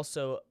 we've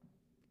also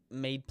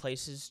made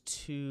places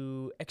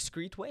to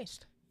excrete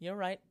waste. You're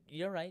right.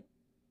 You're right.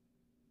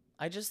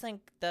 I just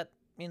think that,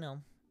 I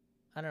don't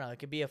know, it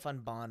could be a fun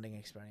bonding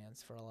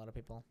experience for a lot of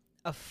people.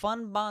 A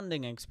fun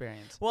bonding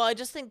experience. Well, I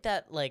just think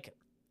that, like,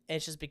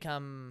 it's just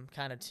become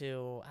kind of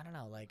too, I don't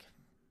know, like...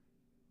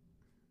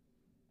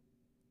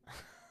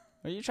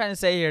 What are you trying to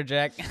say here,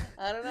 Jack?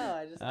 I don't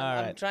know. All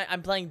I'm right. trying.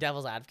 I'm playing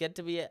devil's advocate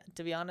to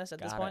be honest at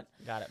this point.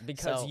 Got it.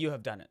 Because So- you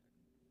have done it.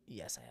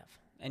 Yes, I have.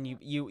 And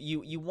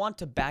you want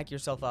to back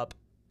yourself up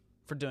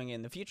for doing it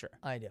in the future.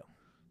 I do.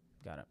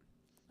 Got it.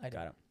 I do.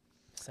 Got it.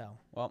 So,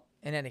 Well,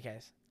 in any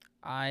case,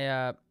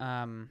 I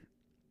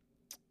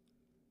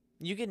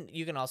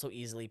you can also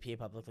easily pee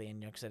publicly in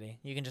New York City.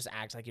 You can just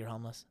act like you're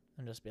homeless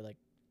and just be like,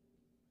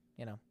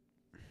 yeah.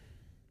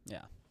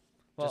 just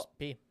Well,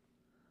 pee.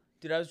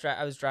 dude, I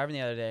was driving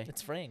the other day.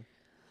 It's freeing.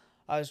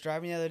 I was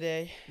driving the other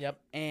day. Yep.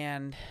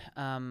 And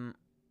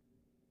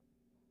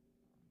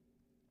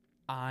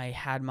I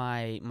had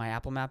my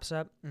Apple Maps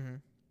up, Mm-hmm.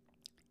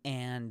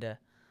 and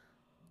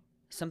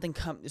something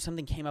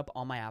came up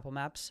on my Apple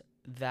Maps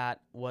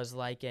that was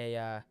like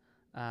a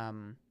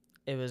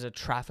it was a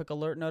traffic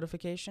alert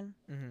notification.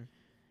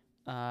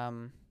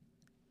 Mm-hmm.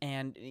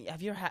 And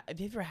have you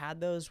ever had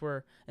those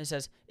where it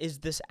says, "Is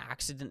this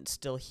accident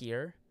still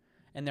here?"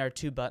 And there are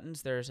two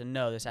buttons. There's a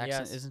no, this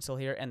accident Yes. isn't still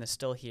here, and the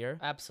still here.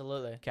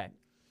 Absolutely. Okay.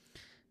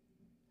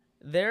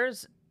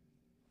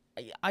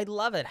 I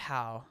love it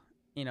how,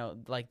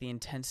 like the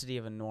intensity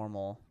of a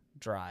normal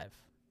drive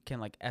can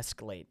like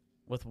escalate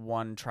with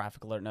one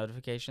traffic alert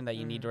notification that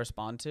you need to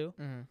respond to.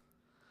 Mm-hmm.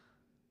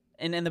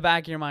 And in the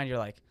back of your mind, you're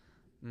like,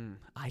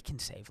 I can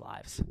save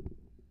lives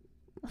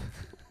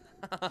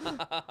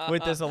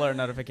with this alert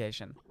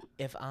notification.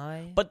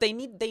 But they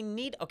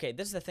need, okay,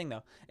 this is the thing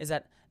though, is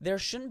that there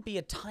shouldn't be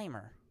a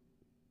timer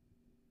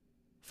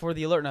for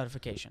the alert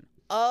notification.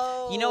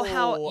 Oh, You know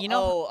how- you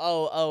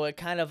know- it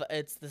kind of,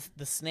 it's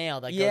the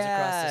snail that goes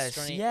across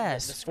the screen.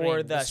 Yes, the screen.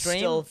 for the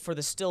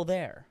stream. still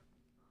there.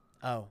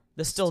 Oh,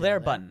 The still there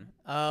button.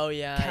 Oh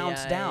yeah,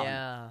 Counts yeah, down.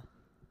 Yeah,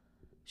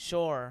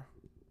 sure.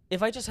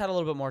 If I just had a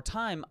little bit more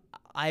time,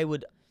 I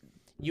would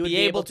You would be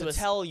able to ass-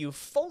 tell you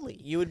fully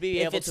You would be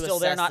if able it's to still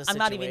there or assess not. the I'm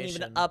not even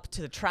situation. up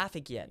to the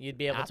traffic yet. You'd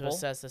be able to Apple.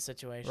 assess the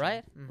situation.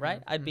 Right? Mhm,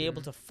 Right? I'd be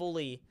able mhm. to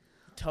fully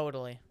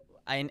Totally.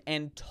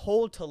 and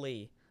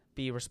totally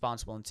be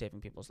responsible in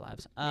saving people's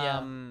lives. Yeah.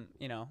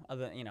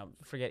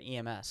 Forget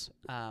EMS.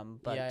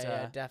 But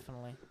yeah,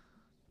 definitely.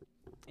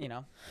 you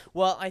know,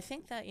 Well, I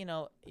think that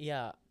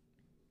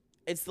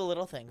it's the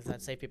little things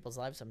that save people's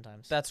lives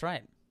sometimes. that's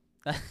right.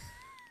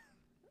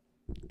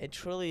 It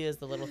truly is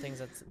the little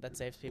things that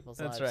saves people's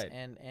That's lives. right.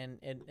 And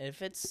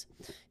if it's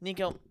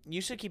Nico,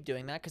 you should keep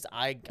doing that because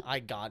I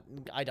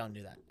don't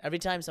do that. Every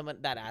time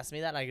someone that asks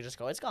me that, I could just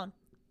go, it's gone.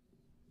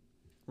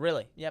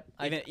 Really? Yep.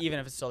 Even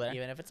if it's still there.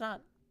 even if it's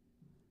not.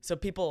 So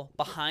people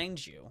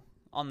behind you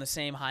on the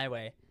same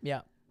highway,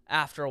 Yeah.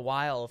 after a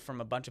while,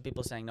 from a bunch of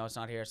people saying, "No, it's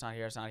not here. It's not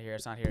here. It's not here.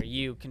 It's not here."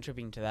 You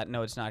contributing to that?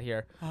 No, it's not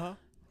here. Uh-huh.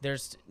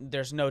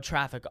 There's no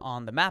traffic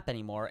on the map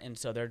anymore, and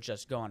so they're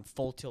just going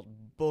full tilt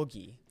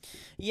boogie.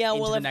 Yeah.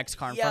 Into well, the if- next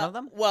car in yeah, front of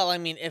them? Well, I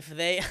mean, if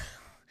they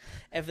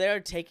if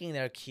they're taking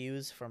their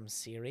cues from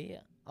Siri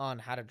on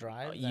how to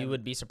drive, You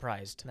would be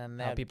surprised then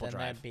how people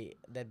drive.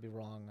 that'd be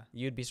wrong.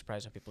 You'd be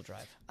surprised how people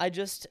drive. I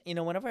just,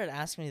 whenever it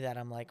asks me that,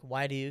 I'm like,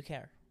 why do you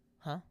care?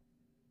 Huh?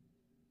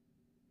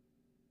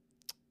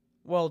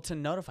 Well, to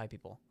notify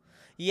people.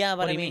 Yeah, but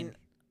What do I you mean,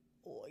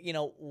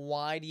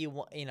 why do you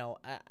want,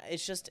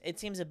 it's just, it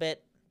seems a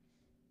bit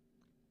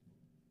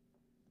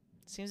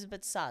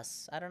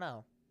sus. I don't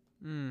know.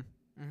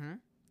 Mm-hmm.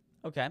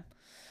 Okay.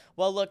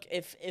 Well, look,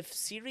 if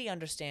Siri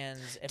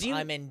understands if Do you-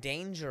 I'm in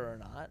danger or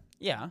not,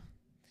 Yeah.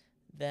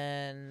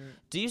 then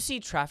Do you see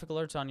traffic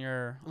alerts on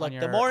your look, on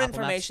the your more Apple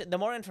Maps?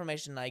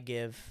 information I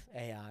give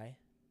AI,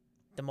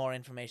 the more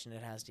information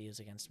it has to use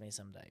against me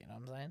someday. You know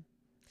what I'm saying?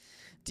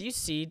 Do you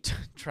see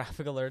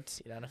traffic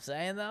alerts? You know what I'm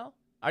saying, though?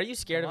 Are you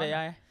scared Come of on.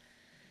 AI?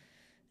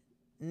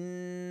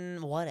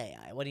 What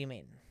AI? What do you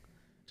mean?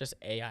 Just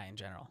AI in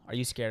general. Are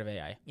you scared of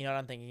AI? You know what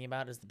I'm thinking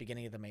about is the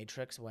beginning of The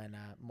Matrix when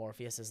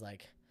Morpheus is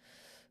like,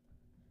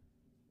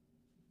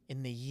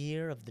 in the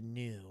year of the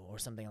new, or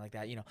something like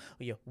that.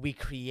 We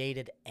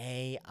created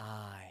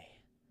AI,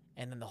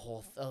 and then the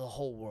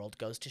whole world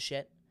goes to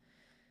shit.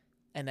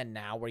 And then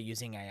now we're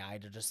using AI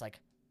to just like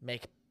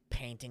make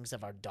paintings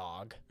of our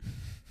dog.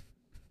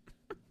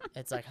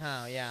 It's like,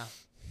 yeah,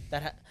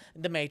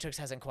 the Matrix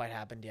hasn't quite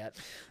happened yet.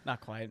 Not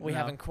quite. We no.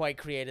 haven't quite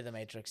created the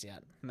Matrix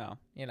yet. No.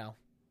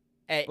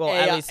 Well,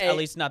 at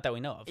least not that we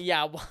know of.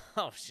 Yeah.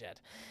 Oh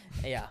shit.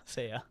 Yeah. So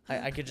yeah.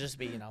 I could just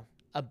be,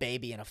 a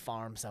baby in a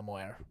farm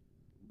somewhere.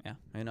 Yeah.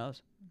 Who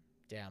knows?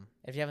 Damn.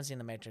 If you haven't seen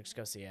The Matrix,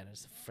 go see it.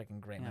 It's a freaking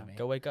great Yeah. movie.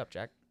 Go wake up,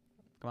 Jack.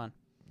 Come on.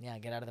 Yeah,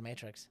 get out of the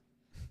Matrix.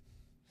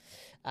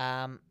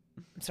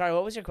 Sorry,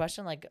 what was your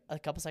question like a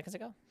couple seconds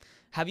ago?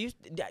 Have you?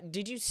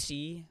 Did you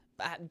see?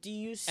 Do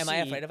you see? Am I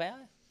afraid of AI?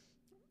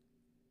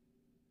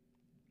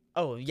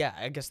 Oh yeah,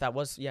 I guess that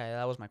was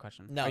my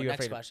question. No, Are you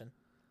next afraid question.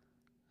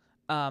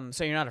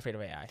 So you're not afraid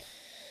of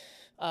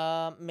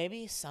AI?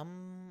 Maybe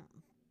some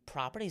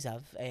properties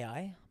of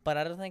AI, but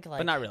I don't think like.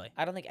 But not really.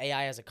 I don't think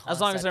AI as a concept.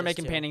 As long as they're is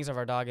making too- paintings of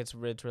our dog, it's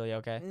really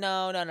okay.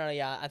 No.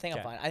 Yeah, I think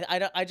I'm Okay.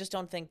 fine. I just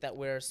don't think that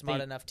we're smart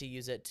The- enough to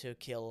use it to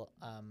kill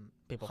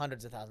People.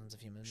 hundreds of thousands of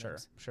human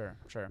beings. Sure.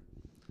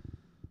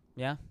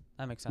 Yeah,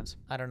 that makes sense.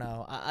 I don't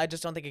know. I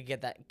just don't think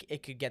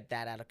it could get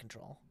that out of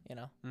control. You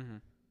know.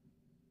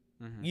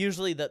 Mm-hmm.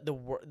 Usually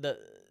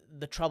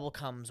the trouble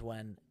comes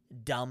when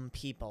dumb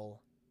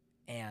people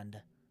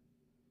and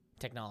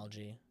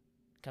technology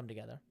come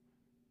together.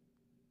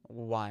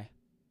 Why?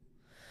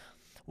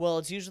 Well,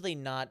 it's usually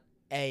not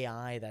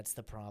AI that's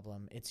the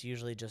problem. It's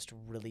usually just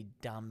really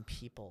dumb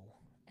people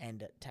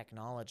and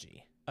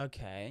technology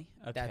Okay.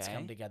 that's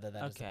come together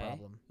that is the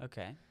problem.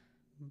 Okay.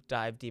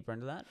 Dive deeper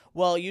into that.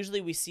 Well, usually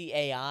we see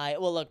AI.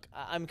 Well, look,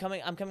 I'm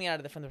coming at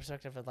it from the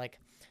perspective of like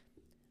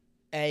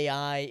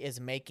AI is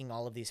making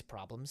all of these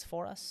problems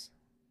for us.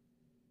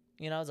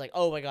 You know, it's like,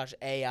 oh my gosh,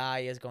 AI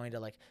is going to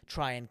like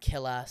try and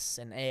kill us,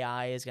 and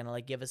AI is going to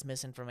like give us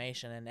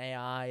misinformation, and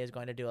AI is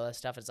going to do all this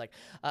stuff. It's like,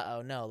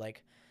 no,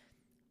 like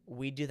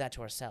we do that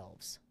to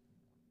ourselves.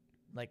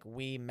 Like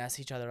we mess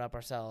each other up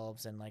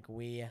ourselves, and like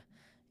we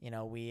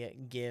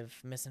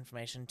give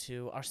misinformation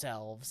to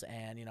ourselves,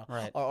 and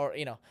Right. or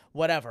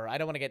whatever. I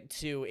don't want to get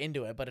too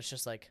into it, but it's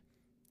just like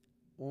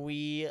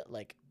we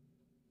like.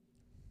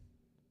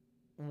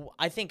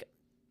 I think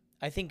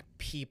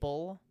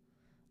people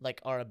like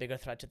are a bigger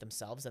threat to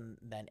themselves than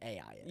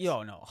AI is.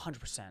 Yo, no,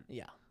 100%.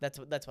 Yeah, that's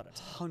what I'm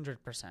saying.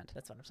 100%.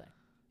 That's what I'm saying.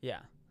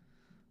 Yeah.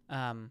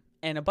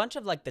 And a bunch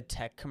of like the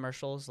tech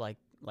commercials, like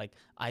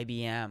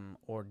IBM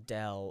or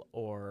Dell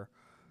or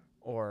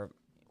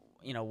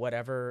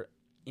whatever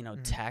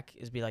tech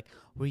is be like,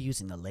 we're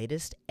using the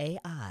latest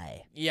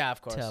AI Yeah,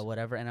 of course. to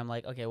whatever, and I'm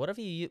like, okay, what if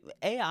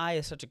AI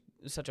is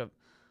such a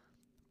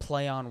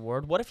play on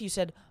word? What if you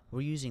said we're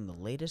using the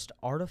latest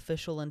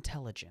artificial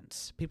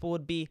intelligence? People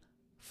would be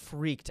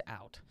freaked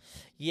out.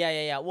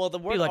 Yeah. Well, the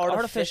word Be like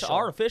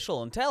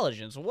artificial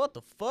intelligence. What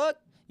the fuck?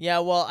 Yeah,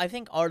 well, I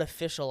think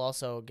artificial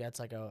also gets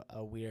like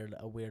a weird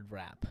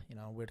rap,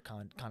 a weird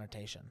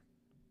connotation,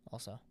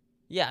 also.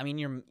 Yeah, I mean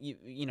you're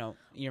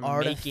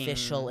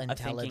Artificial making a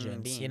thinking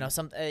intelligence, being.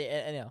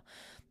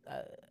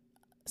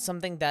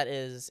 Something that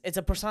it's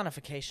a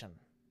personification.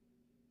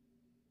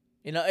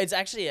 It's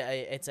actually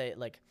it's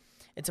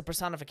a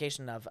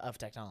personification of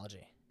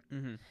technology,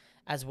 Mm-hmm.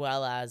 as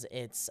well as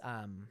it's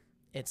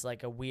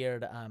like a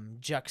weird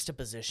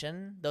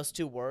juxtaposition. Those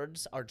two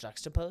words are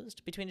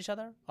juxtaposed between each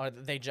other, or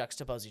they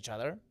juxtapose each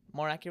other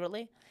more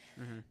accurately.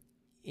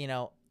 Mm-hmm.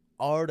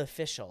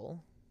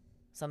 Artificial,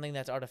 something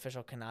that's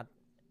artificial cannot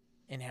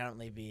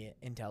inherently be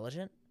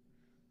intelligent.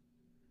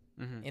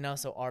 Mm-hmm.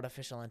 So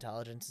artificial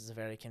intelligence is a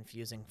very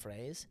confusing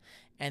phrase.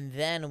 And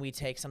then we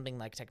take something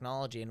like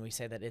technology and we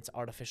say that it's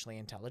artificially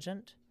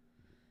intelligent,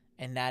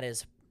 and that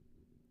is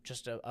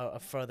just a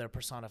further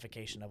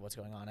personification of what's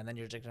going on. And then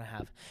you're gonna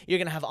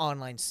have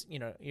online,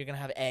 you're gonna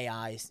have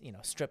AI,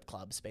 strip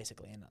clubs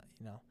basically, and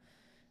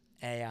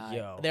AI.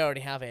 Yo. They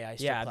already have AI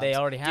strip clubs. Yeah, they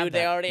already have Dude, that.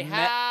 they already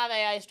have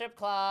AI strip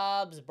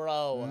clubs,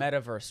 bro.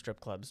 Metaverse strip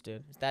clubs,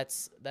 dude.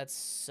 That's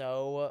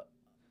so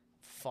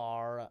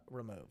far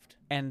removed.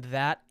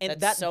 That That's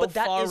that so but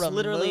that far is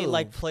literally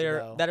like removed,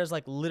 though. that is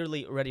like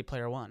literally Ready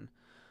Player One,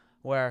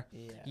 where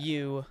Yeah.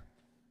 you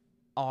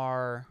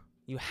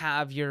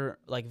have your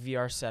like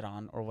VR set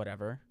on or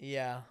whatever,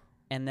 Yeah.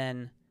 and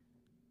then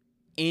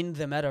in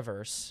the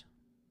metaverse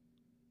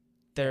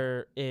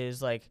there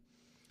is like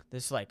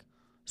this like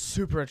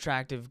super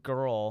attractive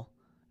girl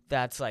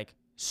that's like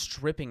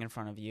stripping in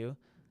front of you,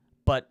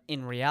 but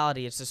in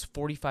reality it's this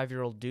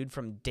 45-year-old dude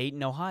from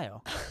Dayton,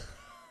 Ohio.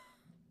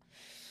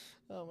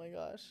 Oh my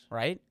gosh.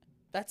 Right?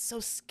 That's so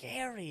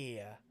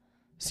scary.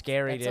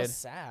 Scary, That's dude. so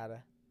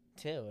sad,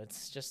 too.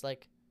 It's just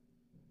like,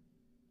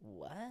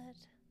 what?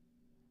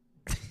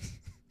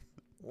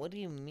 What do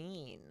you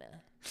mean?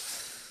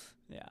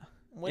 Yeah.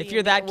 What do If you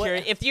you're that mean- what-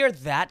 curious, if you're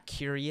that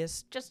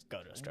curious, just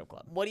go to a strip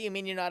club. What do you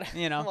mean you're not?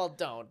 Well,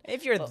 don't.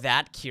 If you're Well-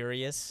 that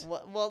curious,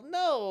 Well,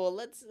 no.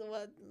 Let's.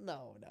 What?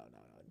 No.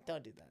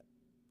 Don't do that.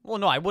 well,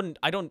 no, I wouldn't.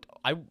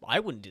 I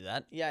wouldn't do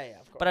that. Yeah,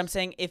 of course. But I'm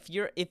saying if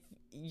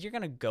you're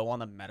gonna go on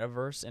the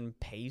metaverse and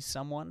pay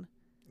someone,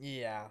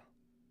 Yeah,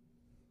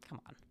 come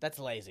on, that's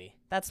lazy.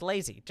 that's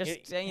lazy. Just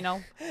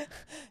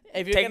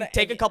If you're gonna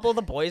take a couple of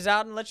the boys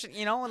out and let's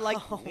and like.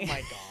 Oh my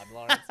God,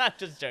 Lawrence. I'm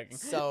just joking.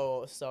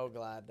 So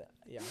glad.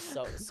 Yeah,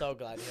 so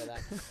glad to hear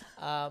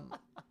that.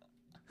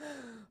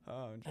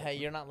 Hey,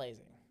 you're not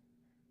lazy.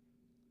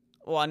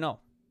 Well, no,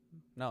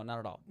 not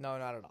at all. No,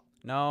 not at all.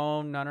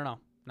 No, not at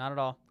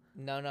all.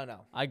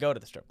 No. I go to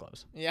the strip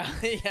clubs. Yeah,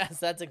 yes,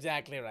 that's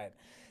exactly right.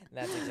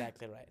 That's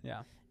exactly right.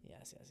 Yeah.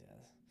 Yes.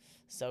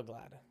 So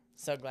glad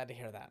to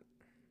hear that.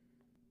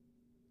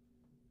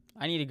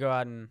 I need to go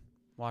out and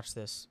watch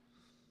this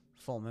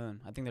full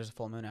moon. I think there's a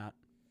full moon out.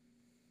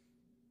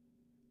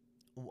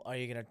 Are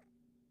you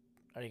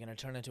gonna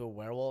turn into a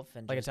werewolf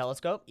and Like a just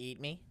telescope? eat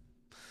me?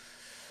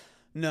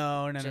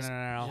 No. Just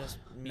No.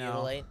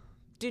 mutilate?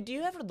 Dude, do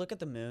you ever look at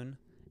the moon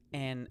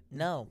and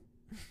No.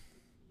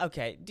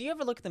 Okay. Do you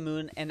ever look at the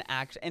moon and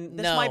act? And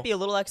this No. might be a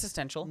little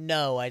existential.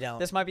 No, I don't.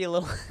 This might be a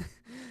little.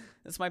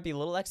 This might be a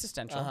little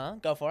existential.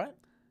 Go for it.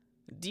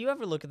 Do you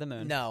ever look at the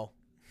moon? No.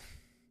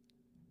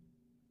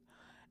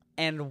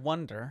 And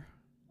wonder,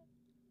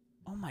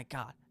 oh my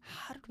God,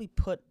 how did we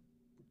put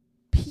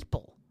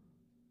people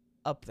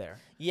up there?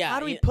 Yeah. How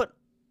do we put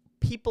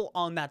people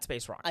on that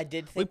space rock? I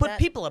did think we put that.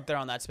 people up there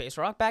on that space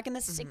rock back in the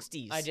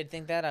 60s. I did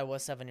think that. I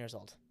was 7 years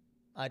old.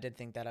 I did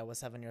think that I was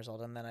 7 years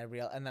old, and then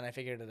I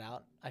figured it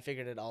out. I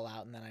figured it all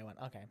out, and then I went,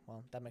 okay,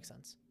 well, that makes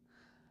sense.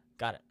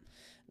 Got it.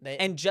 They,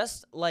 And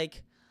just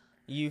like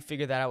you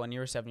figured that out when you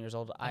were 7 years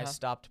old, I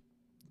stopped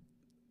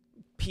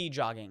pee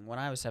jogging when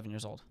I was 7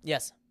 years old.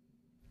 yes,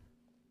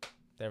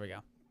 There we go.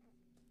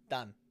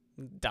 done.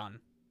 Done.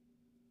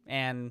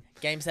 And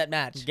Game, set,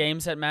 match. game,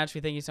 set, match.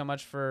 We thank you so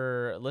much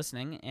for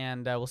listening,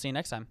 and we'll see you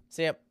next time.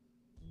 See ya.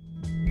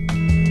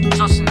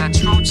 Trusting that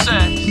truth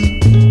says,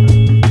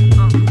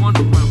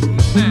 wonder where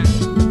we've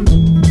been.